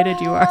delighted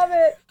you are. I love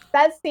it.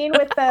 That scene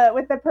with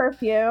the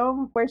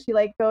perfume where she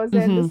goes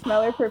in to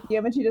smell her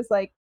perfume and she just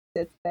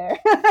sits there.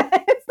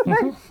 It's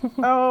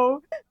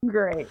so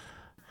great.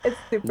 It's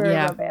super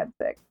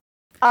romantic.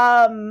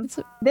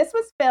 This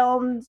was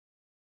filmed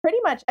pretty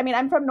much,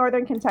 I'm from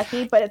northern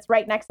Kentucky, but it's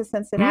right next to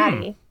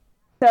Cincinnati.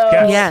 So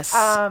yes.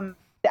 I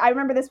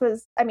remember this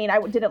was, I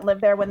didn't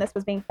live there when this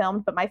was being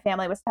filmed, but my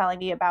family was telling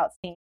me about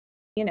seeing,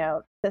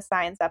 the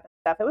signs up and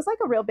stuff. It was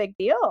a real big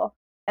deal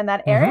in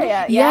that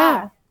area.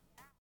 Yeah.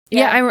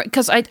 Yeah,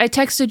 because I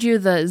texted you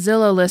the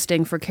Zillow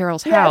listing for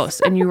Carol's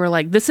house, and you were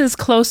like, "This is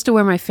close to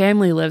where my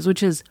family lives,"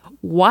 which is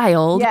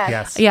wild.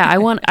 Yes. Yeah, I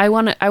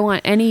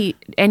want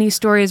any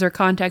stories or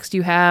context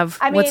you have.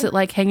 What's it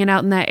like hanging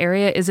out in that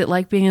area? Is it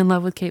like being in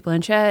love with Cate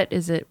Blanchett?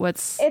 It's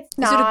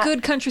not. Is it a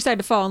good countryside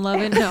to fall in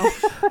love in? No.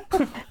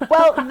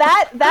 Well,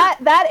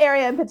 that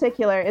area in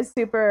particular is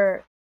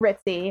super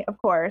ritzy, of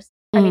course.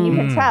 I mean, you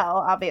can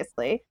tell,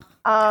 obviously.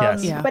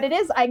 Yes. But it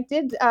is.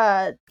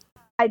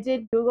 I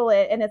did Google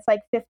it, and it's like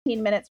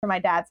 15 minutes from my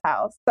dad's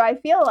house. So I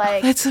feel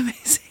like that's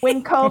amazing.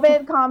 When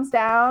COVID calms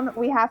down,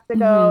 we have to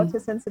go to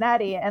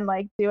Cincinnati and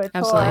like do a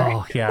tour.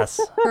 Oh, yes.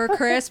 For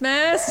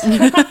Christmas. Oh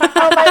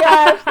my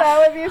gosh,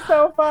 that would be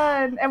so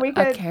fun. And we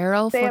could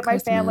stay at my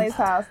family's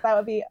house. That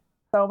would be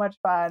so much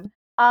fun.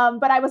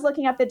 But I was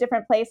looking up the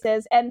different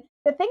places, and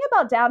the thing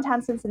about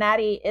downtown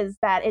Cincinnati is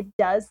that it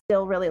does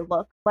still really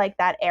look like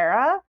that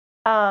era.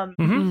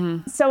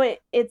 So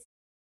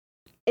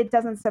it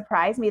doesn't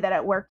surprise me that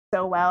it worked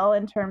so well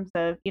in terms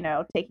of,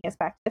 taking us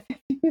back to the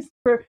 50s.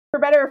 For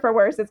better or for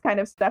worse, it's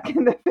kind of stuck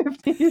in the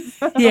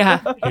 50s.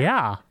 Yeah.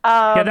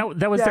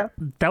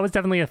 That was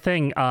definitely a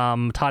thing.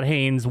 Todd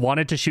Haynes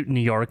wanted to shoot in New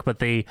York, but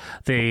the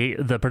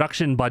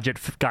production budget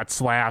got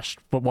slashed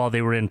while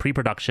they were in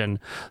pre-production.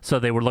 So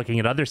they were looking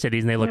at other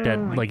cities, and they looked at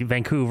like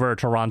Vancouver,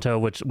 Toronto,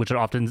 which are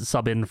often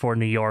sub in for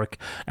New York.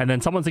 And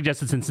then someone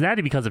suggested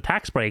Cincinnati because of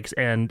tax breaks,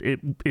 and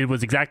it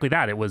was exactly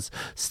that. It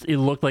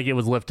looked like it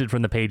was lifted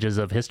from the pages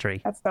of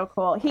history. That's so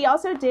cool. He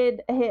also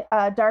did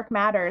Dark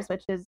Matters,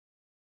 which is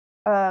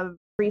a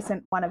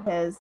recent one of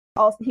his.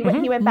 Also, he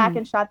went back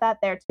and shot that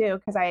there too,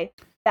 because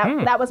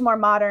that was more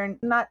modern,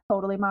 not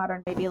totally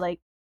modern, maybe like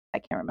I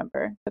can't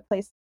remember the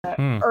place,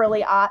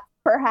 early aughts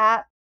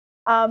perhaps.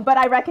 But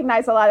I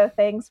recognize a lot of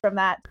things from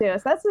that too,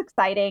 so that's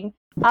exciting.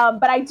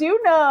 But I do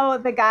know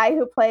the guy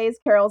who plays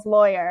Carol's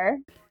lawyer,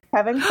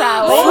 Kevin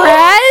Crowley.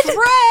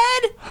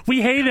 Fred!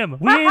 We hate him.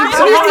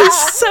 He's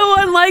so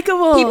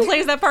unlikable. He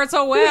plays that part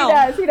so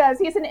well. He does.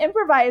 He's an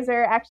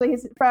improviser. Actually,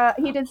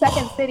 he did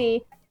Second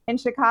City in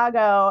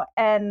Chicago,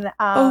 and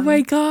oh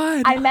my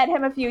god, I met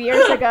him a few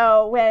years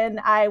ago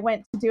when I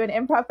went to do an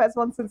improv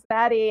festival in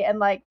Cincinnati, and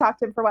like talked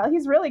to him for a while.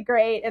 He's really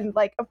great, and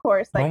like of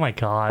course, like oh my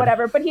god,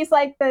 whatever. But he's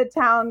like the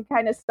town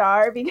kind of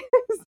star because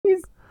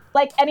he's.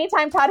 Like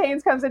anytime Todd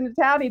Haynes comes into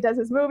town, he does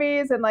his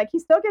movies, and like he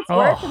still gets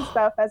work and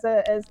stuff as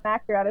an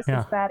actor out of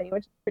Cincinnati,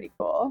 which is pretty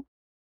cool.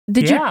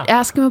 Did you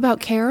ask him about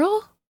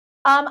Carol?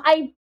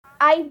 I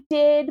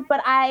did,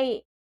 but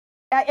I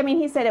mean,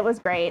 he said it was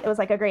great. It was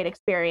like a great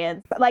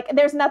experience. But, like,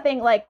 there's nothing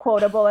like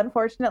quotable,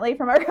 unfortunately,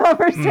 from our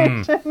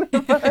conversation.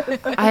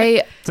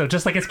 So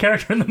just like his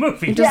character in the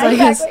movie, just like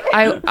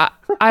exactly.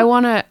 I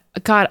want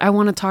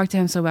to talk to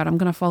him so bad. I'm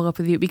gonna follow up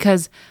with you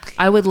because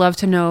I would love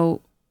to know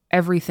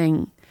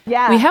everything.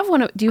 Yeah. We have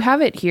one. Do you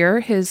have it here?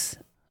 His.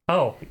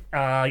 Oh,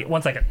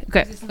 1 second.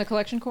 Okay. Is this in the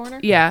collection corner?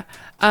 Yeah.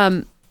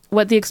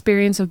 What the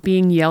experience of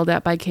being yelled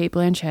at by Cate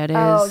Blanchett is.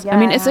 Oh, yeah. I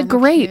mean, it's a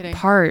great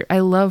part. I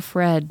love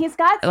Fred. He's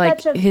got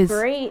such a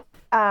great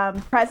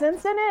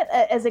presence in it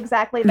as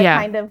exactly the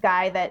kind of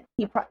guy that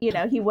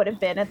he would have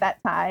been at that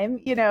time.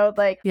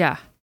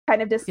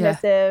 Kind of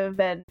dismissive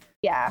and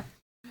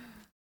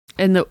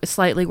And the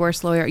slightly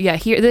worse lawyer. Yeah,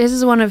 this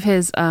is one of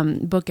his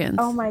bookends.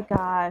 Oh my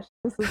gosh,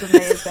 this is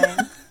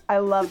amazing. I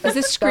love this.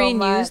 Is this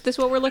screen used? This is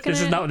what we're looking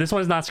at? This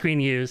one is not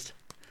screen used.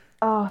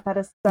 Oh, that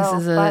is so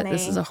funny.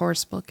 This is a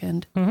horse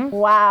bookend. Mm-hmm.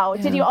 Wow.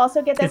 Yeah. Did you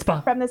also get this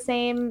from the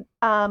same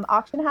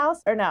auction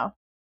house or no?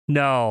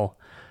 No.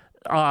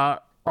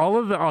 All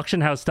of the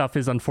auction house stuff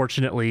is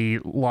unfortunately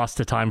lost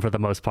to time for the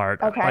most part.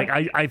 Okay.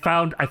 Like I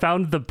found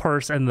the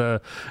purse and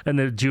the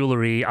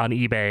jewelry on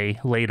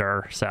eBay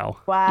later. So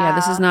wow. Yeah,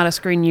 this is not a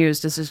screen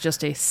used. This is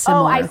just a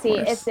similar. Oh, I see.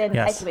 Horse. It's in.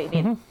 Yes. I see what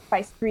you mean.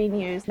 By screen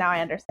used. Now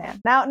I understand.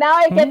 Now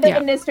I get the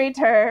industry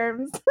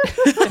terms.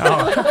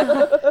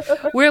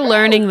 We're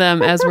learning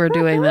them as we're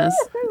doing this.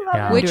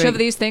 Which of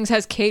these things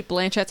has Cate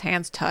Blanchett's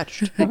hands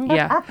touched?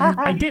 Yeah,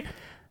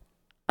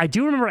 I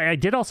do remember. I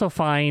did also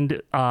find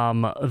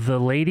the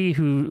lady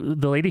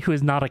who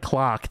is not a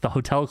clock, the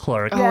hotel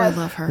clerk. Oh, I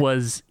love her.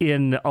 Was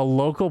in a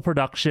local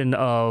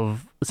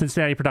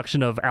Cincinnati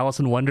production of Alice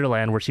in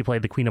Wonderland, where she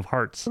played the Queen of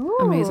Hearts. Ooh.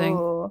 Amazing.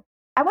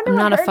 I wonder. I'm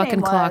what not her a fucking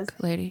name clock was.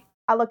 lady.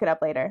 I'll look it up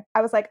later.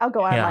 I was like, I'll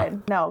go online. Yeah.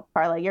 No,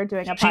 Carla, you're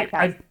doing a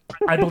podcast.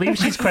 I believe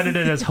she's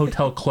credited as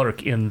hotel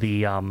clerk in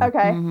the.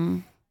 Okay. Mm-hmm.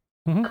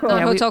 Mm-hmm. Cool.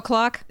 Hotel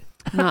clock.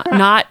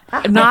 Not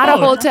a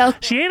hotel.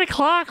 She ain't a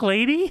clock,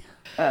 lady.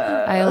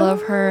 I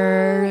love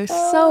her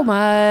so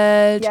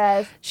much.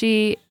 Yes.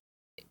 She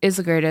is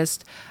the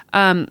greatest.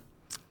 Do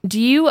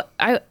you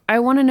I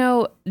want to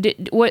know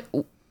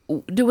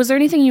was there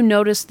anything you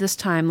noticed this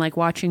time, like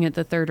watching it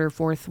the third or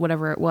fourth,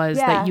 whatever it was,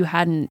 that you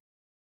hadn't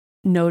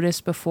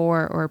noticed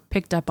before or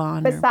picked up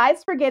on?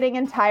 Besides forgetting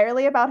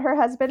entirely about her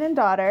husband and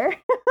daughter.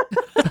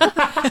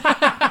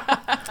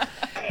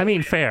 I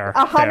mean, fair.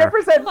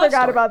 100%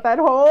 forgot about that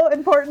whole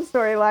important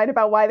storyline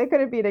about why they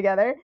couldn't be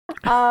together.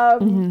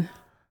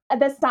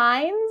 The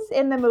signs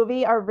in the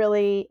movie are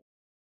really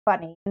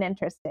funny and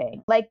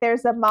interesting. Like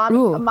there's a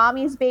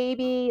mommy's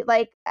baby,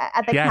 like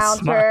at the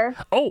counter.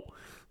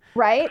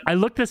 Right. I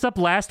looked this up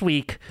last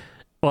week.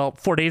 Well,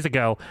 4 days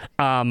ago.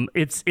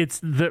 It's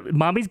the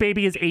mommy's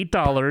baby is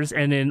 $8,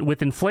 and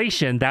with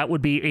inflation, that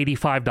would be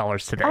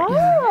 $85 today.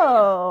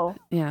 Oh,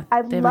 yeah.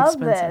 I love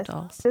this.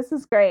 Dolls. This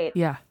is great.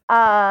 Yeah.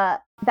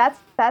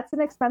 That's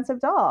an expensive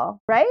doll,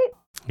 right?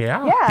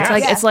 Yeah.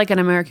 Yeah. It's like an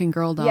American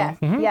Girl doll. Yes.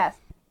 Mm-hmm. Yes.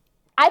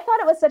 I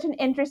thought it was such an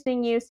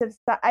interesting use of.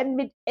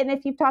 And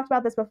if you've talked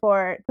about this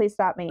before, please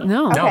stop me.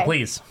 No,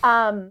 please.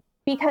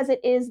 Because it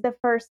is the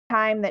first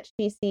time that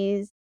she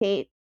sees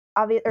Kate.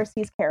 Or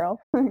sees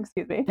Carol,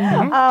 excuse me,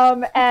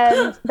 Mm-hmm.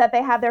 and that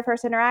they have their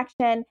first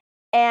interaction,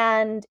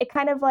 and it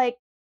kind of like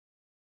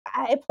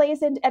it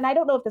plays in. And I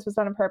don't know if this was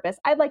done on purpose.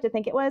 I'd like to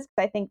think it was,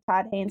 because I think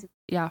Todd Haynes is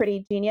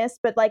pretty genius.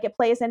 But like it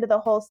plays into the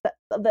whole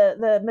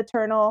the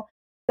maternal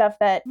stuff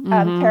that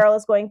Carol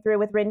is going through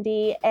with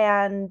Rindy,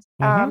 and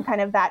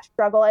kind of that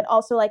struggle, and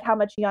also like how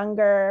much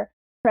younger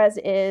Trez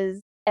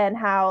is, and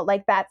how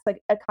like that's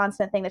like a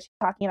constant thing that she's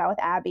talking about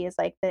with Abby is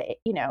like the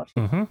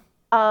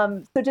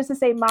so just to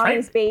say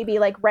mommy's baby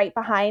like right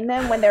behind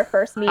them when they're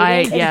first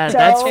meeting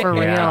that's for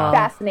real.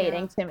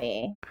 Fascinating to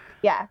me.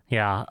 Yeah.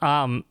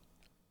 And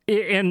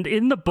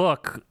in the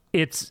book,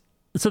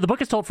 the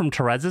book is told from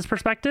Therez's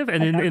perspective,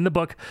 and in the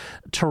book,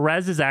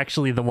 Therez is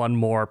actually the one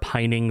more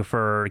pining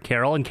for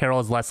Carol, and Carol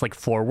is less like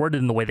forward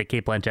in the way that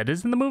Kate Blanchett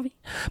is in the movie.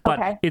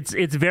 But it's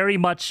very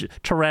much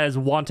Therez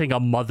wanting a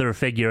mother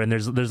figure, and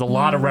there's a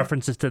lot of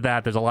references to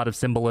that. There's a lot of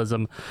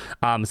symbolism.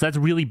 So that's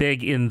really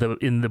big in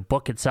the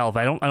book itself.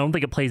 I don't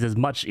think it plays as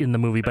much in the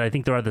movie, but I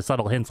think there are the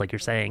subtle hints, like you're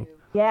saying.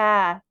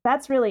 Yeah,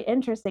 that's really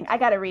interesting. I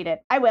got to read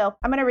it. I will.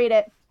 I'm going to read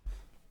it.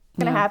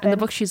 It's gonna happen. In the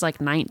book, she's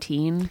like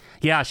 19.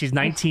 Yeah, she's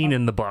 19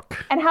 in the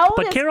book. And how old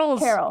is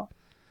Carol?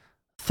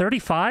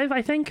 35,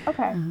 I think.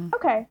 Okay. Mm-hmm.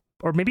 Okay.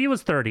 Or maybe it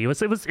was 30.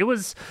 It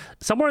was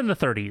somewhere in the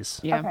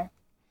 30s. Yeah. Okay.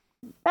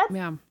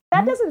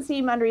 That doesn't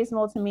seem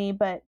unreasonable to me,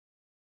 but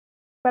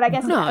I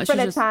guess for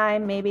the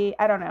time, maybe,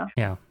 I don't know.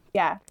 Yeah.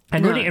 Yeah.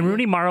 And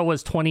Rooney Mara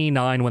was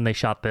 29 when they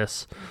shot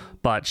this,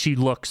 but she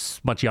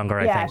looks much younger,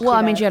 I think. Well,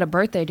 I mean, she had a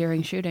birthday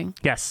during shooting.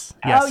 Yes.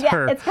 Oh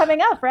yeah, it's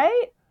coming up,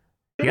 right?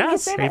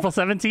 Yes, April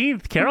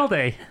 17th, Carol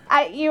Day.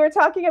 You were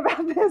talking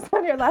about this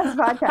on your last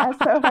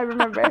podcast, so I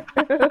remember.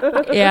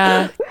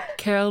 Yeah,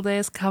 Carol Day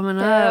is coming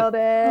up. Carol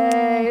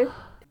Day.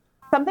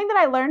 Something that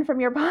I learned from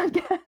your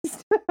podcast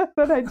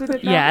that I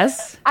didn't know.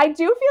 Yes. I do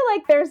feel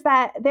like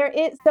there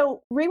is,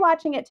 so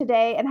rewatching it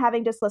today and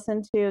having just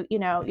listened to,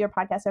 your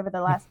podcast over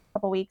the last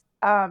couple weeks,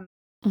 there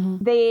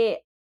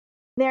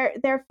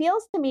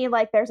feels to me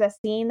like there's a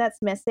scene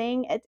that's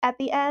missing at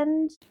the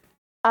end.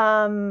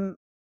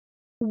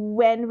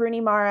 When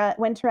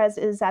when Therez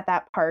is at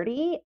that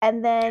party,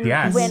 and then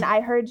when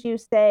I heard you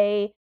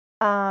say,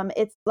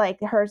 it's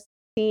like her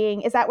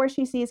seeing, is that where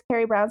she sees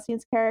Carrie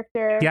Brownstein's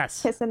character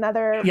kiss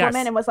another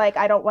woman and was like,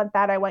 I don't want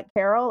that, I want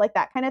Carol, like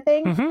that kind of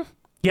thing? Mm-hmm.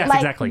 Yes, like,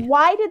 exactly.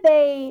 Why did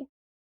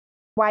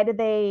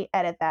they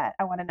edit that?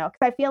 I want to know,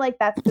 because I feel like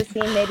that's the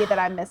scene maybe that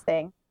I'm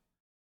missing.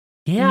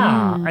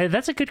 Yeah,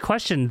 that's a good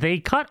question. They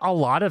cut a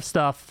lot of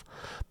stuff,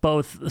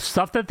 both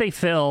stuff that they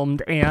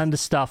filmed and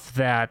stuff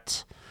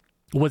that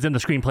was in the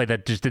screenplay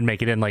that just didn't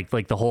make it in, like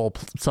the whole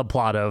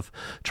subplot of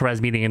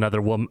Therez meeting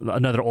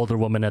another older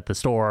woman at the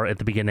store at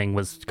the beginning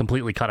was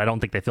completely cut. I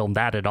don't think they filmed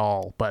that at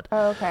all. But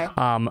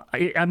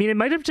I mean, it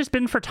might have just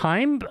been for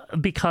time,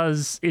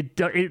 because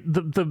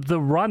the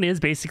run is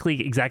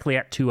basically exactly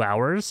at 2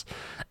 hours,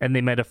 and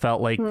they might have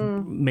felt like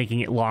making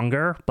it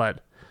longer.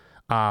 But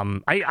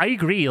I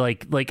agree.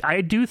 Like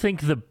I do think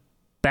the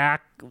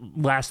back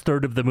last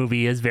third of the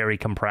movie is very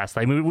compressed.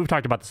 I mean, we've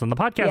talked about this on the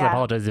podcast. I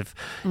apologize if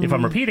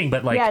I'm repeating,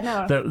 but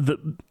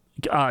the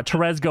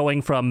Therez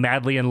going from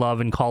madly in love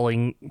and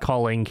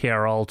calling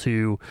Carol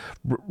to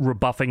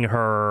rebuffing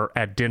her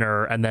at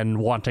dinner and then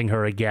wanting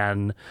her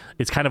again,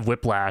 it's kind of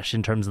whiplash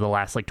in terms of the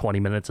last 20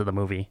 minutes of the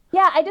movie.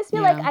 Yeah, I just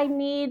feel like I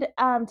need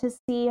to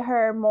see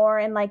her more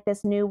in like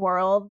this new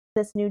world,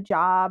 this new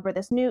job, or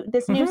this new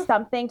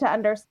something, to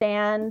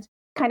understand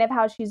kind of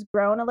how she's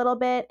grown a little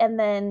bit, and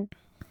then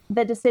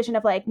the decision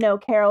of like, no,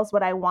 Carol's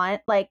what I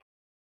want. Like,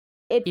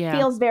 it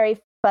feels very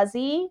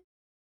fuzzy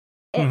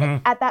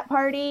at that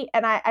party.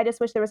 And I just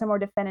wish there was a more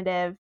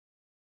definitive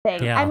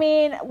thing. Yeah. I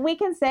mean, we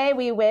can say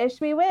we wish,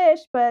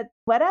 but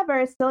whatever.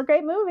 It's still a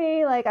great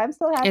movie. Like, I'm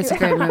still happy. It's a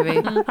great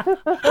movie.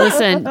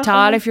 Listen,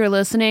 Todd, if you're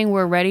listening,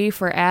 we're ready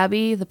for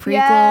Abby, the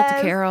prequel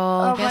to Carol.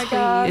 Oh my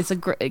God.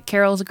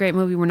 Carol's a great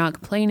movie. We're not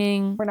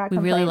complaining. We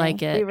really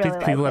like it.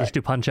 Please let us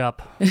do Punch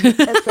Up.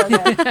 It's so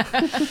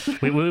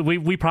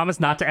good. we promise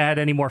not to add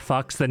any more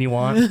fucks than you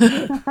want.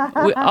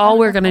 All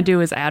we're going to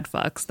do is add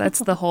fucks. That's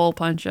the whole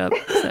Punch Up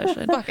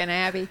session. Fucking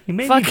Abby. Abby. You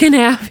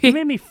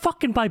made me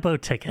fucking buy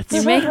boat tickets.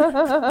 Have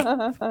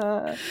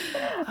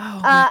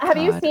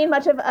you seen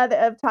much of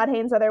Todd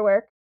Haynes' other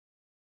work?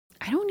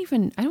 I don't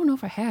know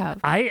if I have.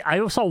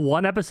 I saw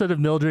one episode of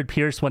Mildred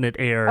Pierce when it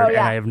aired, and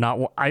I have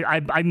not.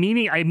 I'm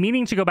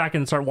meaning to go back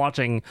and start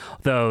watching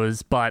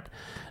those, but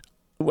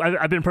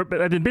I've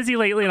been busy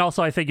lately, and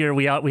also I figure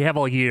we have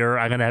all year.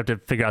 I'm gonna have to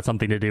figure out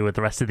something to do with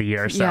the rest of the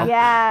year. So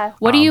Yeah.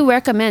 What do you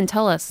recommend?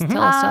 Tell us.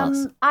 Tell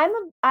us.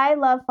 I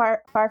love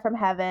Far From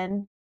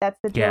Heaven. That's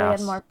the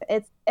Julianne Moore.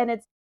 It's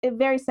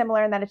very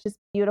similar in that it's just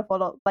beautiful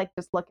to like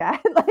just look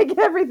at. Like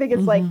everything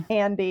is like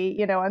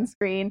handy, on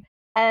screen.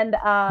 And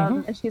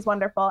and she's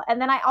wonderful.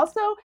 And then I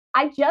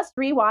just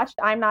rewatched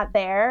I'm Not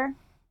There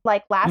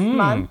like last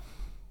month.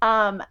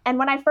 And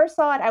when I first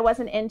saw it, I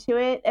wasn't into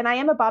it. And I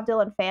am a Bob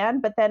Dylan fan,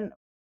 but then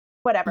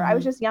whatever. I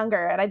was just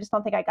younger and I just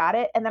don't think I got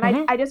it. And then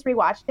I just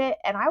rewatched it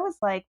and I was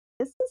like,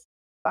 this is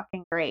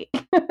fucking great.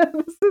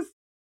 This is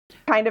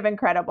kind of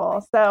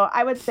incredible. So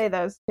I would say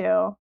those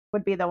two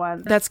would be the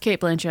ones. That's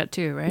Cate Blanchett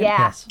too, right? Yeah.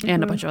 Yes.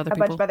 And a bunch of other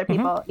people. A bunch of other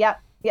people.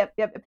 Yep.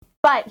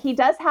 But he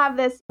does have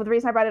this, the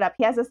reason I brought it up,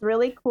 he has this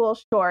really cool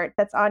short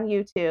that's on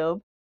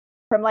YouTube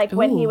from like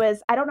when he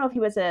was, I don't know if he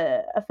was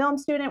a film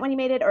student when he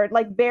made it or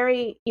like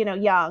very,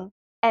 young.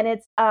 And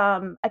it's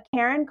a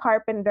Karen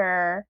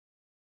Carpenter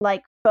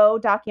like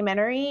faux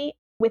documentary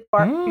with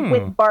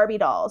Barbie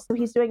dolls. So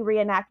he's doing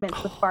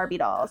reenactments with Barbie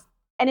dolls.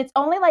 And it's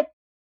only like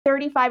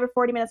 35 or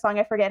 40 minutes long.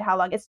 I forget how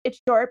long. It's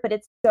short, but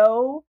it's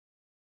so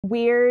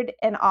weird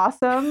and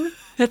awesome.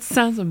 That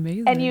sounds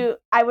amazing. And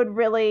I would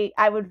really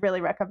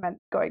recommend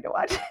going to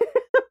watch it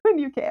when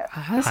you can.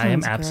 I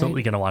am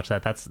absolutely going to watch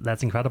that.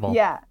 That's incredible.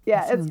 Yeah,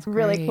 it's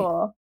really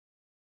cool.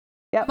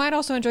 Yep. Might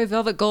also enjoy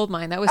Velvet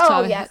Goldmine. That was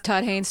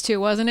Todd Haynes too,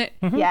 wasn't it?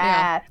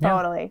 Yeah,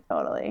 totally.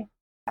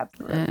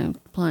 Absolutely.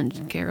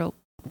 Plunge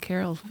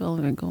Carol's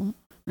Velvet Gold.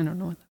 I don't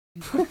know what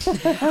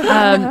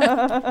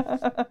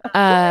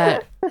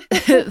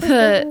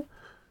that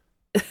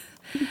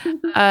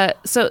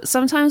so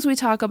sometimes we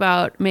talk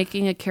about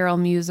making a Carol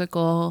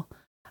musical,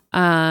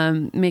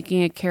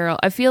 making a Carol.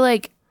 I feel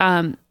like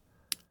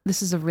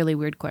this is a really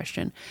weird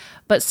question,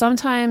 but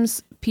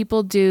sometimes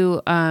people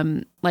do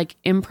like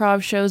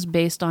improv shows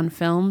based on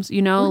films,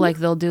 like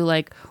they'll do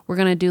like, we're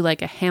going to do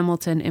like a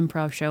Hamilton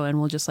improv show and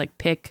we'll just like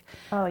pick,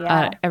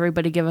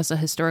 everybody give us a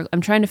historical.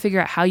 I'm trying to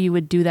figure out how you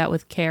would do that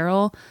with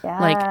Carol,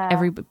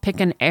 like pick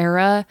an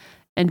era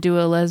and do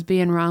a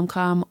lesbian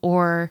rom-com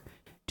or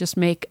just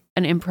make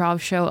an improv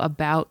show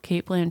about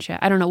Cate Blanchett.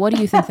 I don't know. What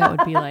do you think that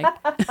would be like?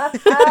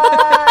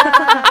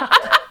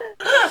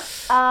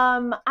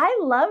 I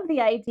love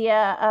the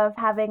idea of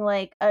having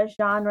like a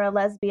genre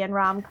lesbian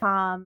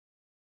rom-com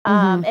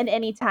in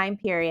any time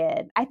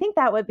period. I think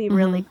that would be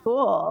really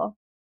cool.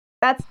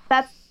 That's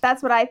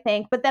what I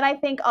think. But then I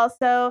think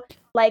also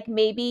like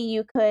maybe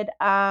you could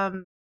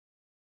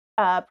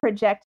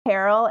project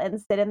Carol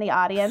and sit in the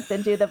audience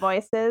and do the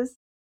voices.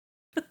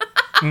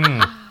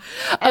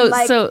 And,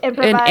 like, so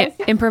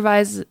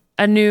improvise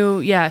a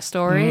new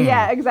story.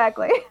 Yeah,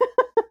 exactly.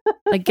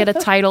 Like get a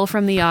title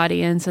from the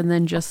audience and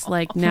then just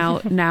like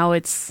now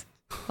it's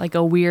like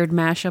a weird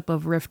mashup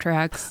of riff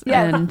tracks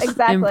and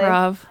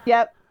improv.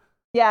 Yep.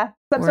 Yeah.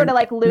 Some sort of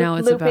like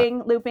loopers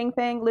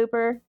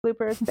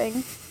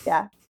thing.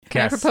 Yeah.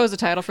 Can I propose a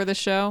title for this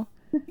show?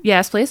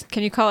 Yes, please.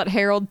 Can you call it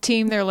Harold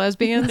Team They're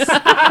Lesbians? Please.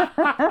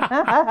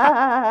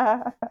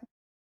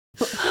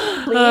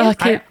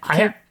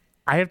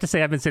 I have to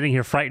say I've been sitting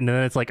here frightened and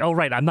then it's like, oh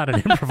right, I'm not an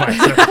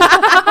improviser.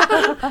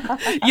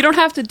 You don't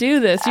have to do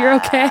this. You're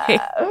okay.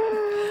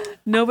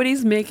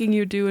 Nobody's making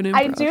you do an improv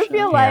I do show.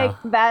 feel like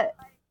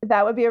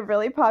that would be a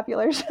really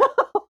popular show.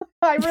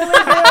 I really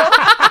do.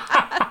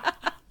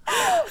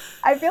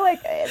 I feel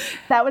like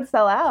that would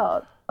sell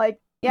out. Like,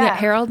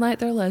 Harold Night,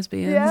 they're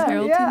lesbians.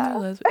 Harold Team, they're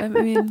lesbians. I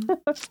mean,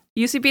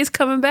 UCB's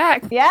coming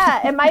back.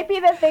 Yeah, it might be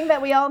the thing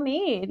that we all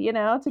need,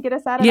 to get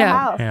us out of the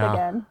house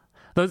again.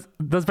 Those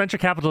venture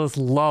capitalists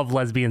love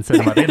lesbian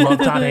cinema. They love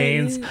Todd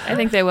Haynes. I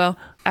think they will.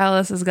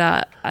 Alice has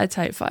got a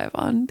type 5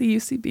 on the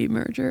UCB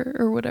merger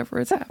or whatever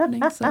is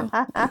happening, so we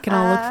can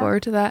all look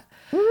forward to that.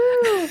 You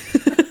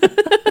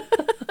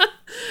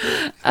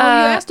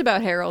asked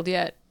about Harold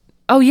yet?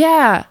 Oh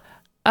yeah.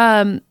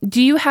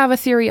 Do you have a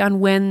theory on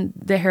when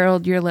the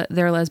Harold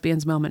they're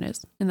lesbians moment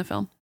is in the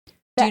film?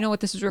 Do you know what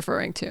this is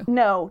referring to?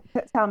 No.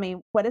 Tell me.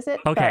 What is it?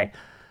 Okay. Sorry.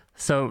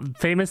 So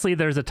famously,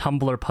 there's a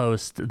Tumblr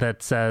post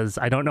that says,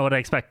 "I don't know what I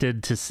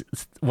expected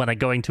when I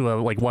going to a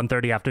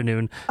 1:30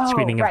 afternoon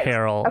screening of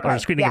Carol or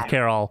screening of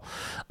Carol."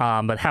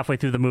 But halfway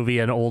through the movie,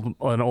 an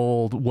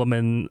older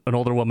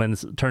woman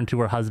turned to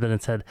her husband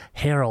and said,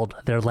 "Harold,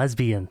 they're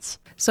lesbians."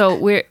 So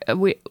we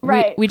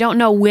don't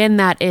know when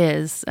that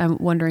is. I'm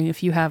wondering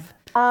if you have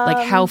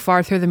like how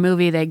far through the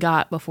movie they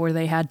got before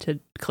they had to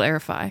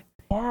clarify.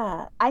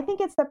 Yeah, I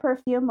think it's the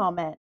perfume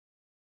moment.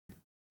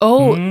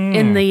 Oh,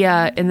 in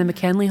the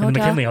McKinley Hotel. In the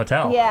McKinley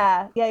Hotel.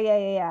 Yeah.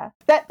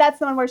 That's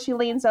the one where she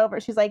leans over.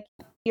 She's like,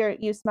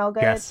 "You smell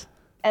good." Yes.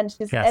 And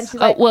she's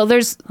like, well,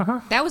 there's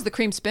that was the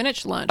cream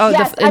spinach lunch. Oh,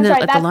 yes, I'm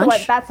sorry. That's the lunch. The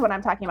one. That's what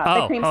I'm talking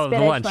about. The cream spinach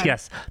the lunch.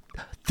 Yes.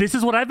 This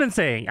is what I've been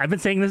saying. I've been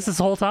saying this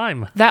whole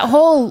time. That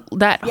whole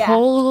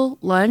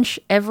lunch,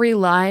 every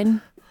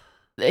line.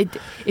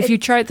 If you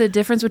chart the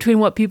difference between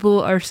what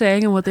people are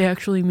saying and what they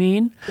actually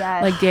mean,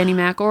 like Danny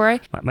McElroy.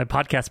 My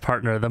podcast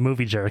partner, the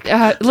movie jerk.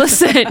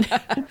 Listen,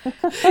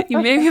 you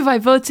maybe buy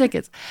both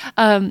tickets.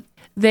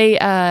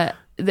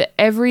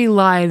 every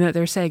line that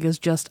they're saying is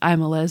just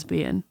 "I'm a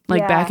lesbian,"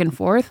 like back and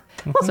forth.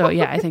 So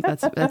yeah, I think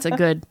that's a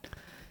good.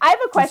 I have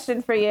a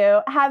question for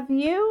you. Have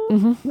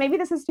you? Maybe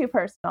this is too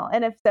personal,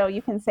 and if so,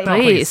 you can say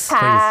please.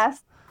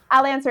 Pass.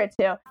 I'll answer it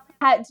too.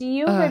 Do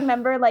you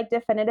remember like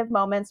definitive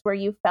moments where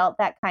you felt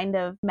that kind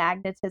of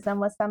magnetism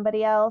with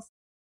somebody else?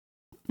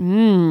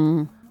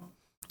 Well,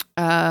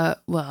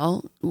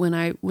 when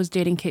I was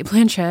dating Cate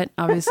Blanchett,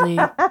 obviously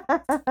a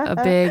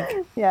big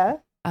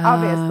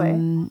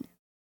obviously.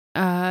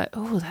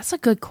 That's a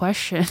good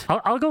question.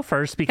 I'll go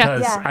first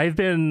because I've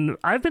been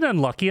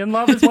unlucky in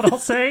love is what I'll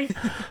say.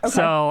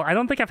 So I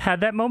don't think I've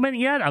had that moment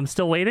yet. I'm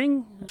still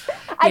waiting.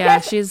 I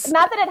guess she's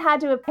not that it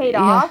had to have paid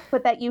off,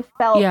 but that you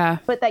felt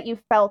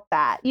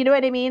that. You know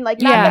what I mean?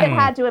 Like not that it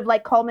had to have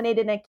like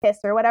culminated in a kiss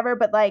or whatever,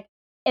 but like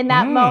in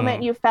that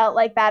moment you felt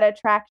like that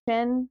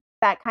attraction,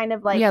 that kind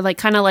of like like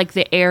kind of like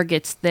the air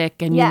gets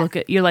thick and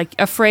you're like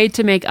afraid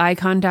to make eye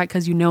contact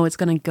because you know it's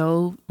gonna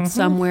go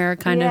somewhere,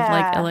 kind of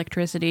like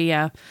electricity.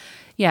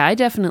 Yeah, I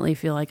definitely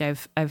feel like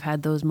I've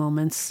had those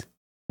moments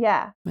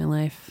in my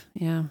life.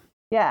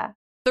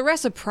 The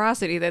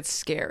reciprocity, that's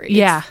scary.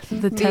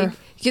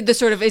 The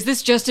sort of, is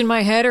this just in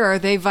my head or are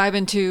they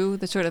vibing too?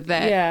 The sort of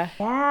that.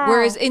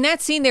 Whereas in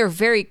that scene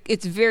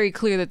it's very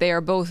clear that they are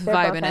both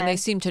vibing and they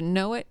seem to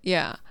know it.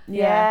 Yeah.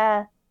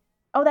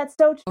 Oh, that's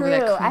so true.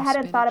 I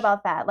hadn't thought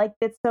about that. Like,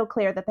 it's so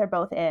clear that they're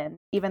both in,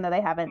 even though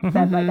they haven't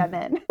said, like, I'm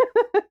in.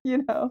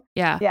 You know?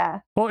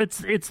 Yeah. Well,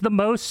 it's the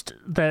most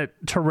that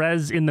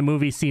Therese in the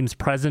movie seems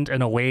present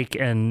and awake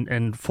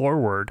and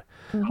forward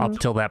up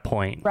till that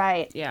point.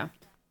 Right. Yeah.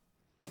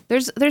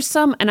 There's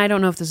some, and I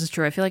don't know if this is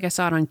true, I feel like I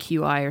saw it on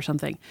QI or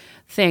something,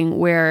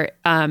 where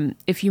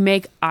if you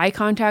make eye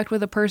contact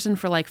with a person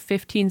for like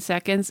 15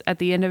 seconds, at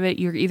the end of it,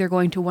 you're either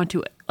going to want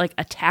to like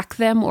attack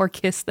them or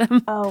kiss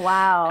them. Oh,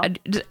 wow.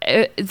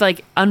 It's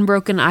like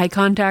unbroken eye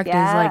contact is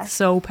like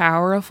so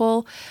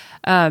powerful.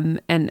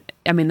 And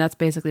I mean, that's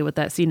basically what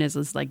that scene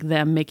is like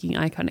them making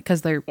eye contact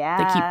because they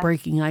keep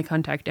breaking eye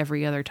contact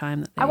every other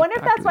time. That they I wonder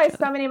if that's why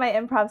so many of my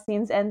improv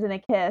scenes end in a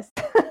kiss.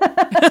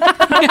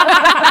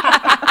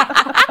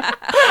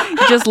 You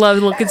just love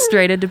looking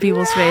straight into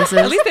people's faces.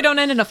 At least they don't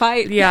end in a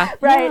fight. Yeah.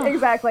 Right,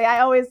 exactly.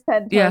 I always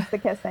tend towards the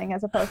kissing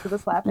as opposed to the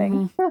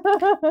slapping.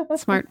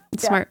 Smart.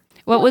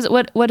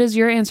 What is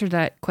your answer to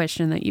that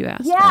question that you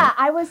asked? Yeah,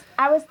 I was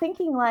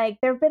thinking like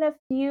there have been a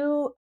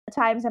few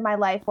times in my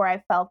life where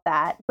I felt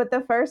that, but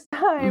the first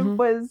time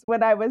was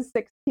when I was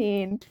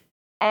 16.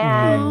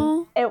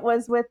 And it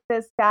was with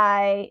this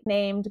guy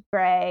named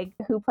Greg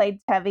who played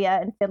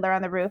Tevye in Fiddler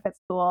on the Roof at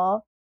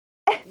school.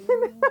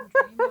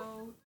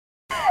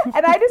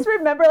 And I just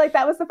remember like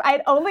that was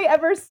I'd only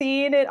ever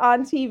seen it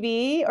on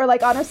TV or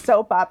like on a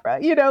soap opera,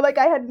 you know, like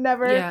I had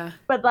never,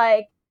 but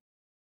like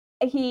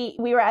we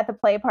were at the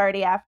play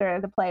party after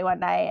the play one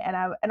night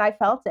and I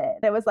felt it.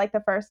 It was like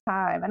the first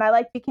time and I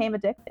like became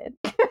addicted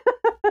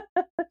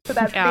to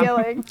that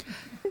feeling,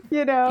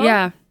 you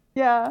know?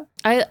 Yeah.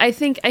 I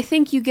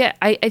think you get,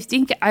 I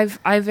think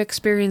I've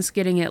experienced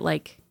getting it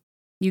like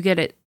you get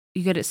it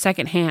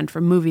secondhand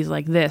from movies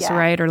like this,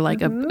 right? Or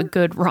like a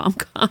good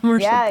rom-com or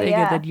something.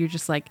 And then you're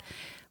just like,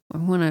 I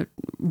want to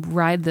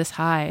ride this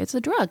high. It's a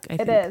drug, I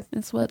think. It is.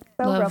 It's what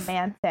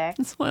romantic.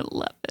 It's what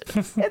love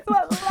is. It's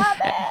what love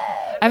is.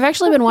 I've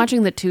actually been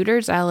watching The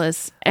Tudors,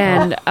 Alice,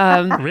 and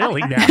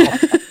really now.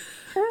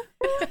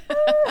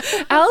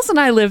 Alice and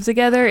I live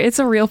together. It's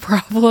a real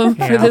problem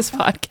for this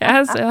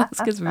podcast.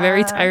 Alice gets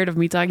very tired of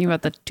me talking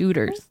about The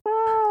Tudors.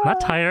 I'm not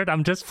tired.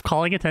 I'm just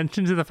calling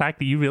attention to the fact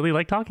that you really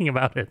like talking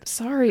about it.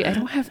 Sorry, I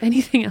don't have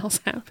anything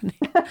else happening.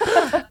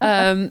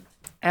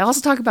 I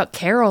also talk about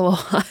Carol a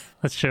lot.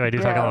 That's true. I do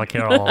talk about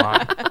Carol a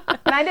lot.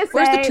 Can I just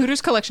Where's say, the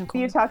Tudors collection?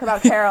 You talk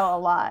about Carol a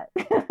lot.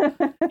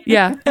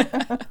 Yeah.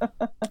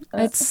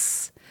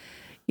 It's,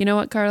 you know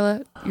what,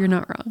 Carla? You're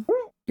not wrong.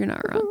 You're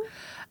not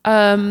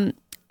wrong.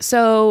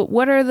 So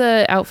what are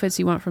the outfits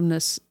you want from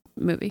this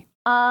movie?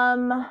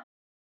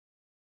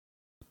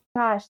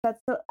 Gosh,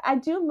 I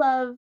do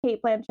love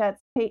Cate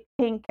Blanchett's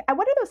pink.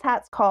 What are those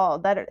hats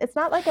called? It's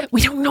not like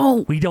we don't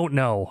know. We don't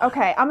know.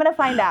 Okay, I'm gonna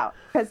find out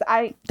because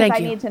I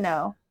need to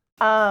know.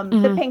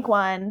 The pink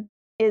one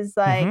is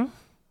like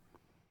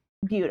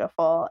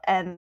beautiful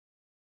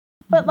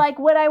but like,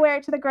 would I wear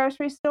it to the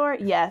grocery store?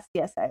 Yes,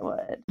 I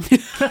would.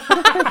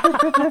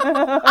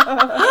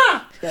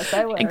 Yes,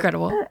 I would.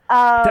 Incredible.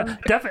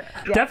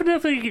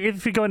 Definitely,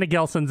 if you're going to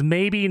Gelson's,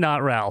 maybe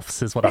not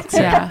Ralph's, is what I'm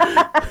saying.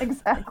 Yeah,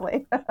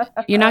 exactly.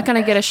 You're not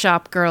going to get a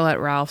shop girl at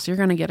Ralph's. You're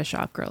going to get a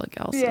shop girl at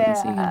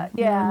Gelson's.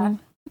 Yeah.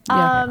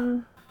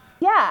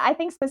 I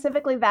think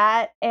specifically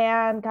that,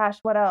 and gosh,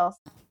 what else?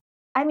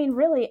 I mean,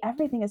 really,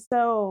 everything is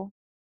so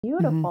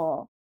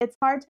beautiful. It's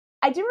hard.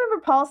 I do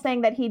remember Paul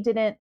saying that he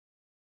didn't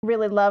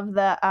really love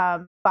the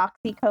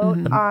boxy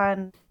coat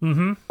on,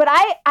 but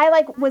I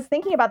like was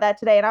thinking about that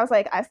today and I was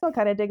like, I still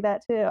kind of dig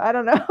that too. I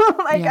don't know.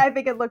 I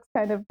think it looks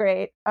kind of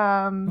great.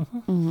 And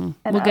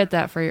we'll get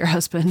that for your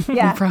husband.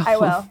 Yeah, I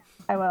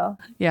will.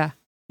 Yeah.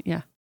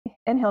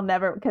 And he'll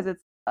never, because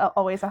it's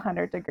always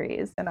 100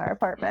 degrees in our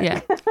apartment.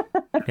 Yeah.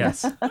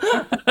 Yes.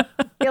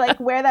 You're like,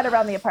 wear that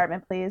around the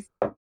apartment, please.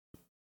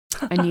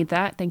 I need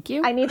that. Thank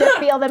you. I need to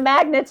feel the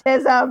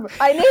magnetism.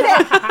 I need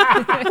it.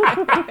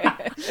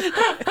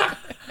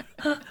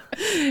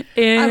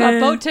 I got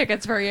boat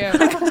tickets for you.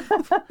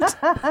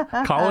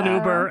 Call an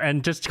Uber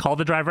and just call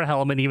the driver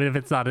Hellman, even if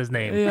it's not his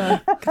name. Yeah.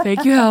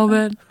 Thank you,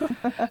 Hellman.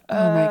 Oh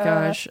my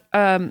gosh.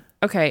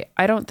 Okay.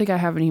 I don't think I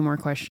have any more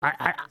questions.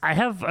 I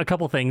have a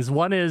couple things.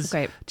 One is,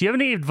 Okay. do you have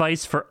any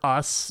advice for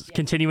us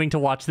continuing to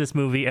watch this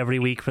movie every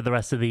week for the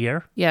rest of the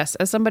year? Yes,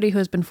 as somebody who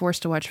has been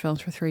forced to watch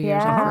films for 3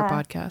 years Yeah. for a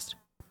podcast.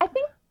 I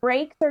think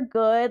breaks are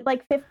good,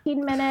 like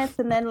 15 minutes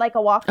and then like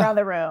a walk around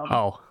the room.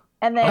 Oh.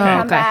 And then Okay. come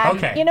Okay. back.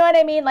 Okay. You know what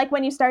I mean? Like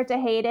when you start to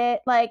hate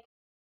it, like,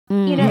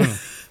 you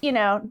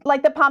know,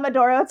 like the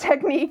Pomodoro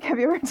technique. Have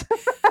you ever done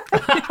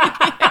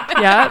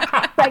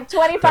Yeah. like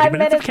 25 30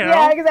 minutes of minutes? Carol.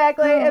 Yeah,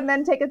 exactly. And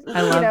then take a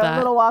I love that.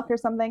 little walk or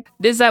something.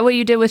 Is that what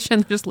you did with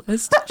Schindler's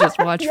List? Just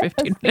watch Yes,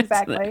 15 minutes.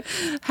 exactly.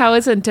 How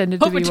it's intended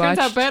to Hope be it turns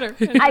watched. out better.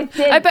 I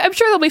did. I'm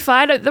sure they'll be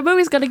fine. The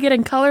movie's going to get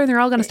in color and they're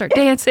all going to start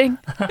dancing.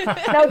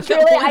 No,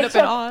 truly, Wind up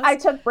in Oz. I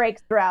took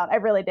breaks throughout. I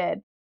really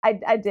did. I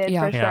did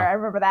Yeah. for sure. Yeah. I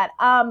remember that.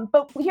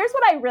 But here's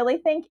what I really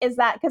think is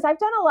that because I've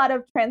done a lot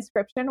of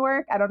transcription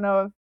work. I don't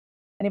know if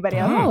anybody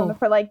else has done it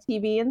for like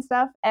TV and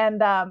stuff.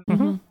 And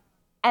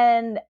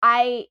and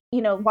I,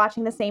 you know,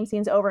 watching the same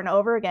scenes over and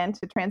over again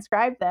to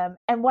transcribe them.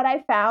 And what I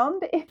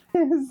found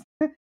is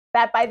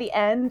that by the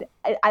end,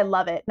 I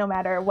love it, no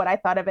matter what I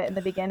thought of it in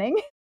the beginning.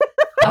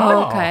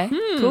 Oh, okay.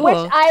 Cool.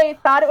 Which I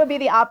thought it would be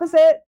the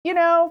opposite, you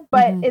know,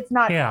 but it's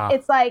not. Yeah.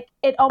 It's like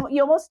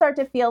you almost start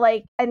to feel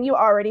like, and you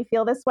already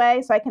feel this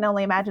way, so I can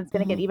only imagine it's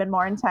going to get even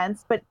more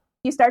intense. But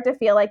you start to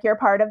feel like you're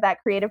part of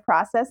that creative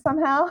process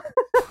somehow.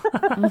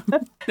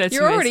 That's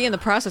You're nice. already in the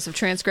process of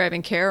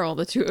transcribing Carol,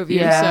 the two of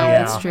you. Yeah, so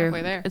that's it's true.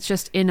 halfway there. It's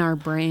just in our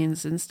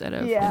brains instead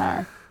of in Yeah.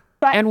 our,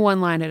 But, and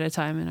one line at a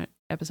time in our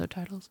episode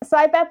titles. so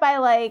I bet by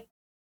like,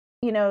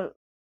 you know,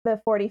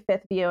 the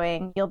 45th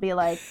viewing, you'll be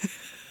like,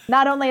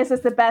 not only is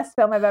this the best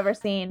film I've ever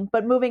seen,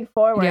 but moving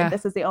forward, Yeah.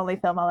 this is the only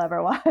film I'll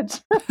ever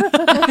watch.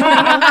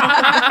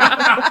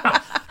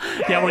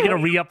 Yeah, we're going to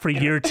re-up for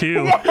year 2. See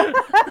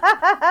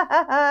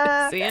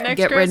you next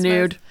Get Christmas.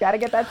 renewed. Gotta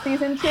get that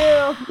season 2.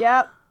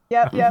 Yep.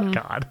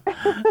 God.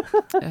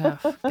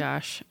 Oh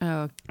gosh.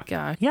 Oh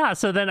gosh. Yeah,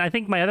 so then I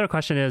think my other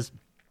question is,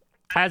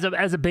 as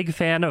a big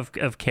fan of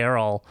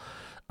Carol,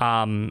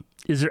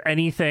 is there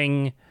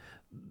anything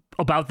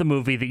about the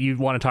movie that you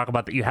want to talk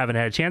about that you haven't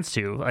had a chance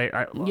to?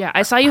 Yeah,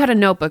 I saw you had a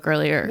notebook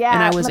earlier, Yeah,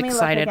 and I was let me look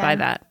excited by again.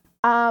 that.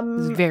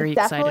 was very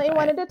excited Definitely by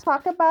wanted to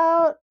talk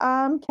about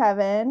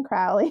Kevin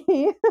Crowley.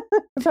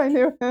 I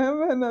knew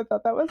him and I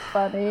thought that was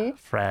funny.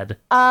 Fred.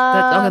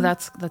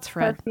 That's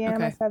Fred. Perfume,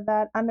 Okay. I said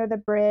that. Under the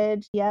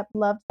Bridge. Yep,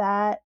 loved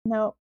that.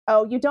 No.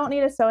 Oh, you don't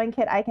need a sewing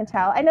kit, I can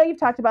tell. I know you've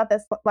talked about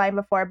this line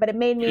before, but it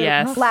made me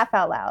Yes. laugh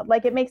out loud.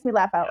 Like it makes me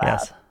laugh out loud.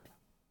 Yes.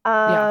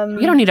 Yeah.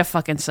 You don't need a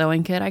fucking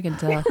sewing kit, I can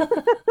tell.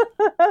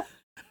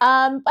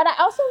 But I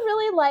also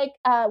really like,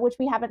 which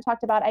we haven't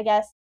talked about, I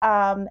guess,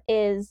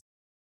 is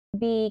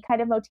the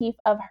kind of motif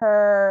of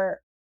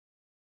her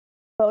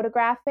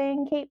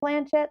photographing Cate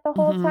Blanchett the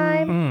whole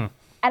time. Mm.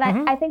 And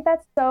I think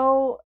that's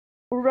so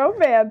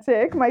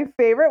romantic, my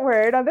favorite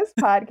word on this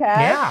podcast.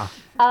 Yeah.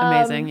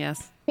 Amazing,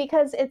 yes.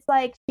 Because it's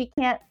like she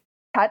can't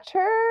touch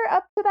her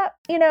up to that,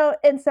 you know,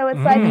 and so it's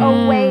like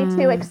a way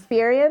to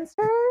experience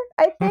her,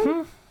 I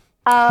think.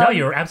 No,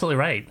 you're absolutely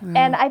right.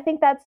 And I think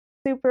that's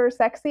super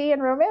sexy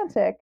and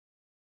romantic.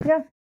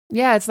 Yeah.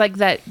 Yeah, it's like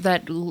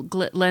that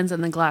lens in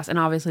the glass, and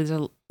obviously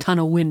there's a ton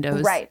of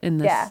windows Right. in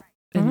this. Yeah.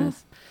 In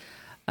this.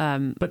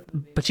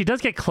 But she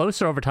does get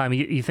closer over time.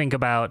 You think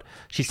about,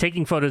 she's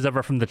taking photos of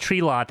her from the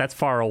tree lot that's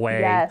far away.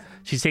 Yes.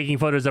 She's taking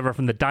photos of her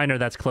from the diner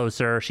that's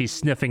closer. She's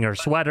sniffing her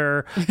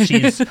sweater.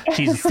 She's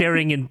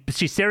staring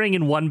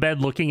in one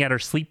bed, looking at her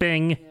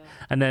sleeping,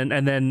 and then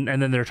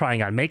they're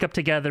trying on makeup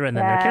together, and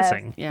then they're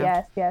kissing.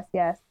 Yeah.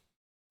 Yes.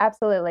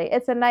 Absolutely.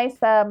 It's a nice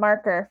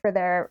marker for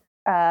their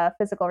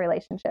physical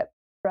relationship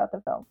throughout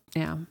the film.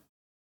 Yeah.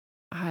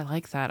 I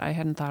like that. I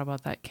hadn't thought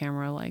about that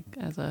camera like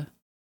as a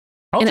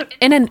Also,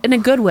 in a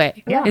good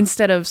way, Yeah.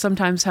 instead of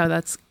sometimes how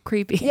that's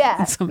creepy.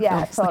 Yeah, in some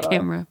yeah, films, the totally.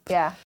 camera.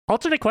 Yeah.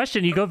 alternate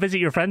question: you go visit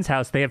your friend's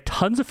house. They have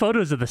tons of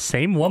photos of the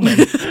same woman.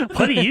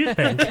 What do you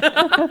think?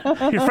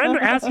 Your friend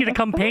asks you to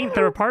come paint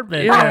their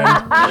apartment,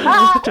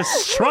 and just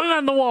strung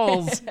on the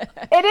walls.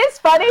 It is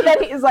funny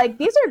that he's like,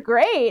 these are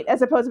great,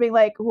 as opposed to being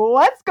like,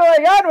 what's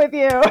going on with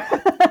you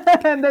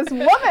and this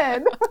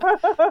woman?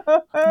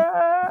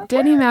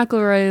 Danny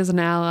McElroy is an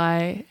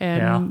ally,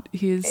 and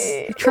he's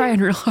trying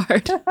real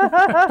hard.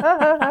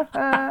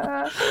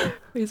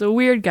 He's a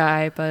weird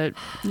guy, but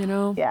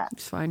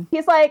it's fine.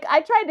 He's like,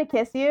 I tried to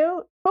kiss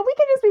you, but we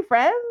can just be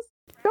friends.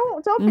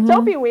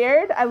 Don't be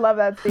weird. I love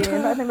that scene.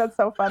 I think that's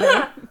so funny.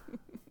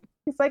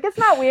 He's like, it's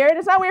not weird.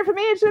 It's not weird for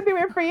me. It shouldn't be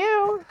weird for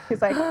you.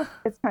 He's like,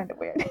 it's kind of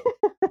weird.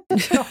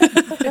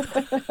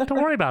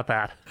 Don't worry about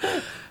that.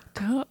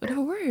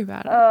 Don't worry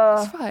about it.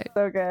 It's fine.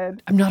 So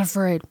good. I'm not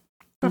afraid.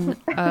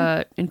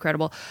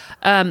 Incredible.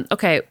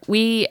 Okay,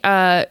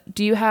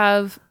 do you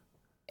have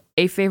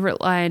a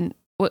favorite line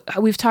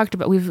we've talked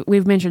about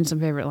we've mentioned some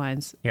favorite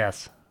lines.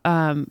 Yes.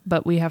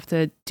 But we have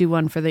to do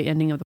one for the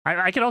ending of the.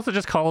 I could also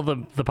just call the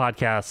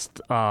podcast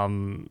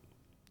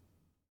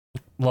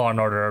Law and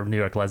Order of New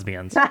York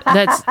Lesbians.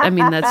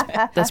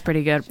 That's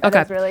pretty good. Okay,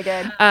 That's really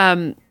good.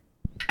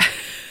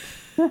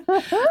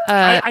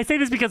 I say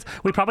this because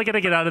we probably got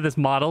to get out of this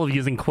model of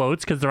using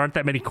quotes because there aren't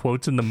that many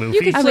quotes in the movie.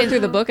 You can flip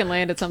through the book and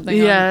land at something.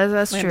 Yeah,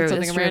 that's true. Something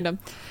That's true. random.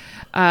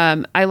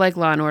 I like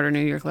Law and Order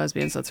New York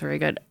Lesbians. That's very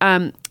good.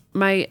 Then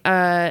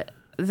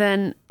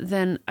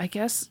I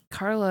guess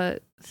Carla,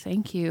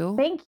 thank you.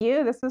 Thank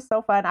you. This was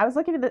so fun. I was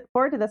looking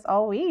forward to this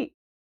all week.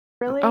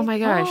 Really? Oh my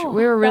gosh,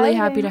 we were really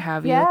happy to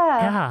have you.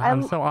 Yeah,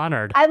 I'm so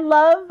honored. I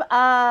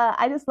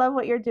just love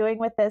what you're doing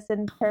with this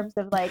in terms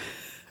of like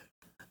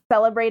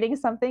celebrating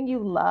something you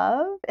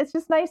love. It's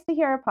just nice to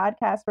hear a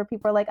podcast where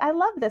people are like, I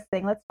love this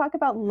thing. Let's talk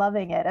about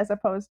loving it as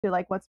opposed to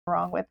like what's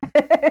wrong with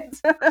it.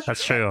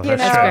 That's true.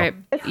 That's great.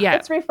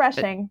 It's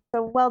refreshing.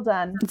 So well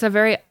done. It's a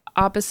very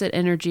opposite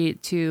energy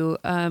to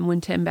when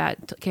Tim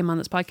Bat came on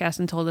this podcast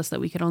and told us that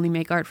we could only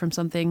make art from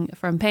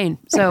pain.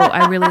 So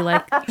I really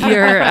like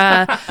your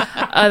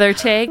other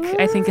take.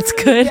 I think it's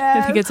good.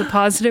 Yes. I think it's a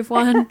positive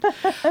one.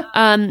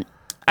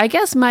 I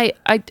guess I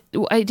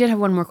did have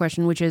one more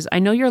question, which is I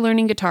know you're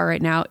learning guitar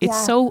right now.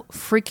 It's so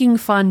freaking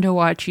fun to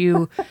watch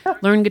you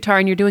learn guitar,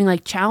 and you're doing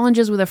like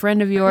challenges with a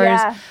friend of yours.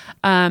 Yeah.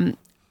 How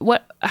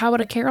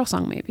about a Carol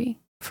song maybe?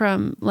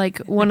 From like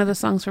one of the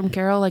songs from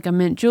Carol, like a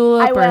Mint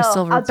Julep or a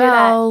Silver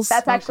Bells.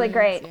 That's actually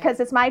great because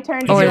it's my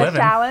turn to Easy do a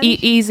living. challenge.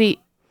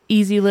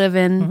 Easy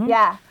living. Mm-hmm.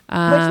 Yeah.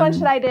 Which one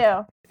should I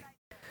do?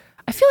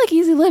 I feel like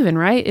Easy Living,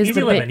 right? Is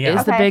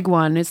the big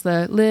one. It's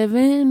the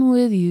living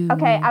with you.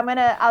 Okay,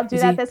 I'll do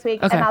that this week,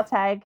 and I'll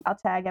tag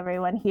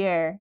everyone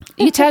here.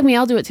 You tag me,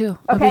 I'll do it too.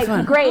 Okay,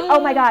 great. Oh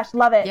my gosh,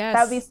 love it. Yes.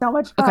 That would be so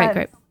much fun. Okay,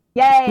 great.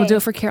 Yay. We'll do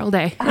it for Carol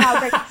Day. I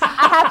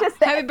have to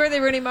say, Happy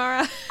birthday, Rooney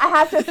Mara. I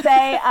have to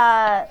say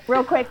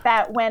real quick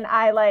that when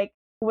I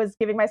was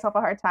giving myself a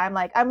hard time,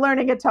 like I'm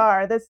learning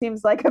guitar, this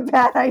seems like a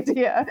bad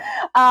idea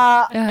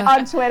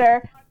on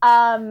Twitter.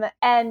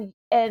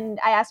 And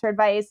I asked for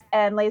advice,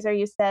 and Laser,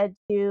 you said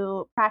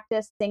to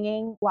practice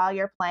singing while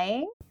you're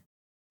playing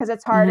because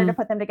it's harder to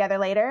put them together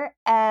later.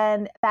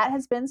 And that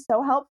has been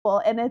so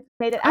helpful, and it's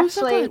made it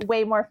actually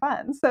way more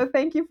fun. So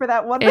thank you for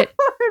that wonderful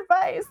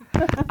advice.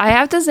 I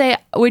have to say,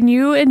 when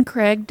you and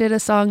Craig did a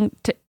song,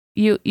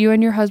 you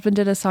and your husband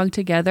did a song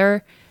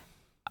together.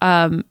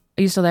 Are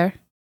you still there?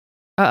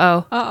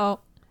 Oh.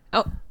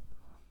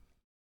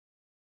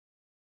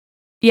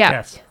 Yeah.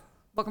 Yes.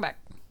 Welcome back.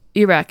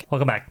 You're back.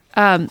 Welcome back.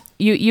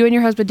 You and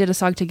your husband did a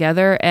song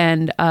together,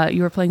 and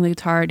you were playing the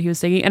guitar and he was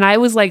singing, and I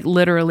was like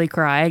literally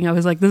crying. I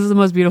was like, this is the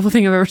most beautiful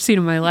thing I've ever seen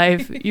in my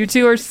life. You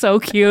two are so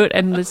cute,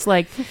 and it's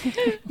like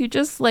you're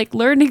just like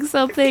learning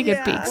something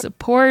and being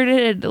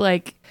supported.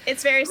 Like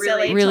it's very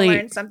silly to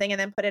learn something and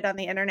then put it on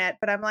the internet,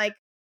 but I'm like,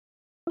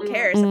 who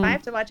cares? If I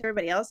have to watch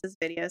everybody else's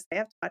videos, they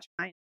have to watch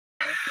mine.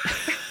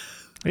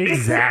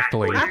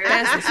 Exactly.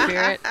 That's the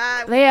spirit.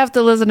 They have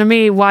to listen to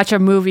me watch a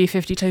movie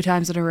 52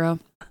 times in a row.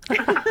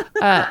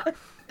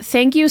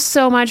 Thank you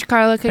so much,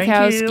 Carla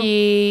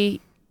Cackowski.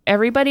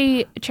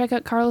 Everybody check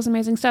out Carla's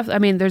amazing stuff. I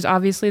mean, there's a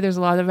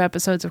lot of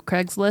episodes of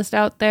Craigslist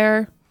out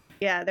there.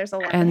 Yeah, there's a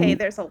lot. Hey,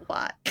 there's a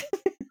lot.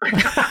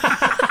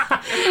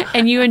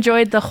 And you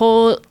enjoyed the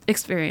whole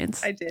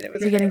experience. I did. It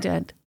was beginning to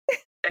end.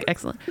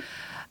 Excellent.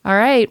 All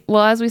right.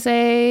 Well, as we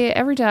say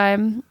every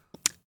time,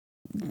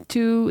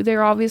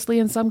 they're obviously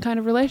in some kind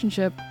of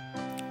relationship.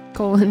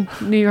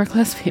 New York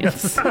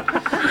Lesbians.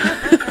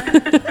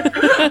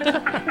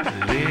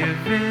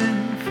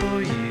 Living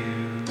for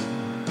you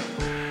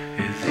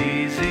is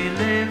easy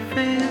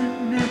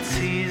living. It's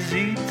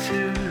easy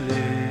to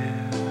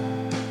live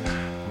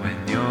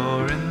when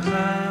you're in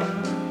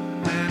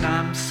love. When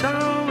I'm so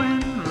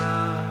in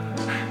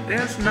love,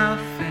 there's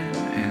nothing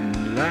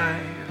in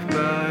life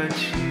but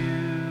you.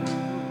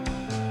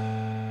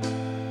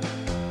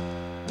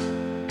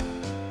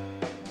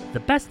 The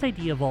Best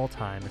Idea of All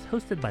Time is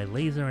hosted by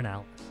Laser and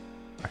Alice.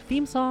 Our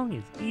theme song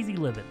is Easy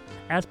Livin',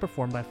 as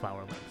performed by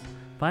Flower Lips.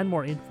 Find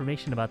more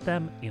information about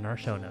them in our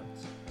show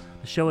notes.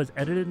 The show is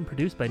edited and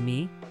produced by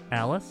me,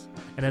 Alice,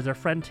 and as our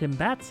friend Tim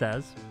Bat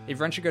says,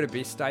 everyone should go to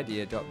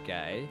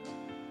bestidea.gay.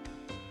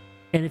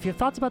 And if you have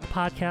thoughts about the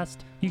podcast,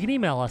 you can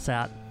email us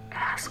at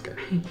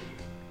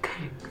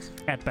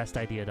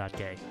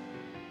bestidea.gay.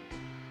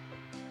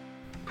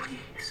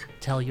 Please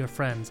tell your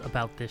friends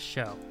about this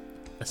show,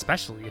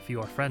 especially if you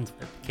are friends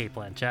with Kate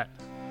Blanchett.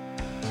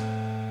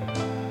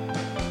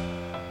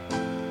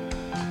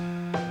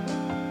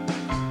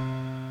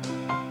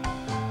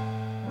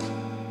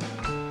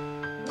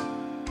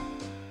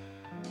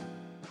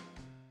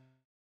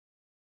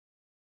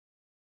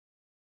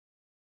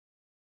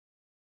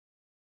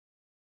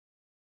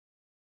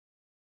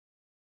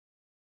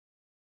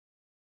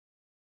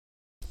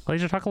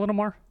 Laser, talk a little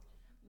more.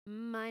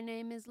 My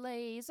name is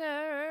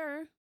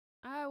Laser.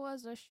 I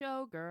was a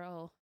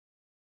showgirl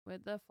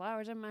with the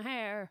flowers in my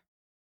hair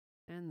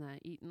and the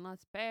eating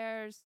lots of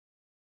pears.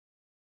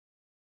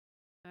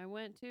 I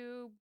went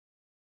to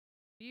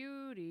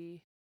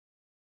beauty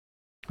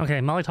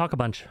Okay, Molly, talk a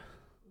bunch.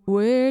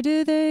 Where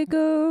do they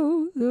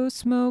go? Those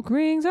smoke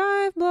rings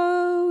I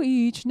blow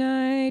each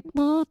night.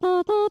 Why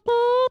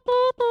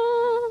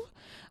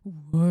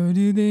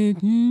do they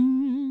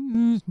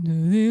do?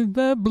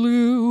 They're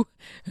blue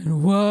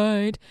and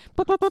white.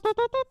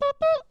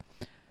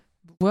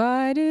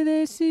 Why do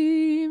they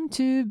seem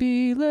to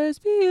be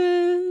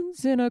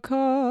lesbians in a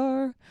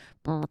car?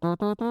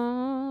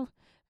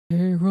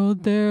 They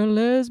rode their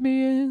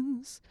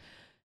lesbians.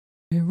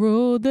 They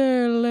rode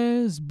their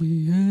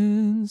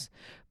lesbians.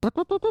 Is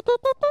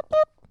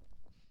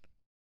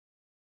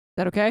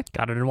that okay?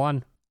 Got it in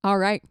one. All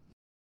right.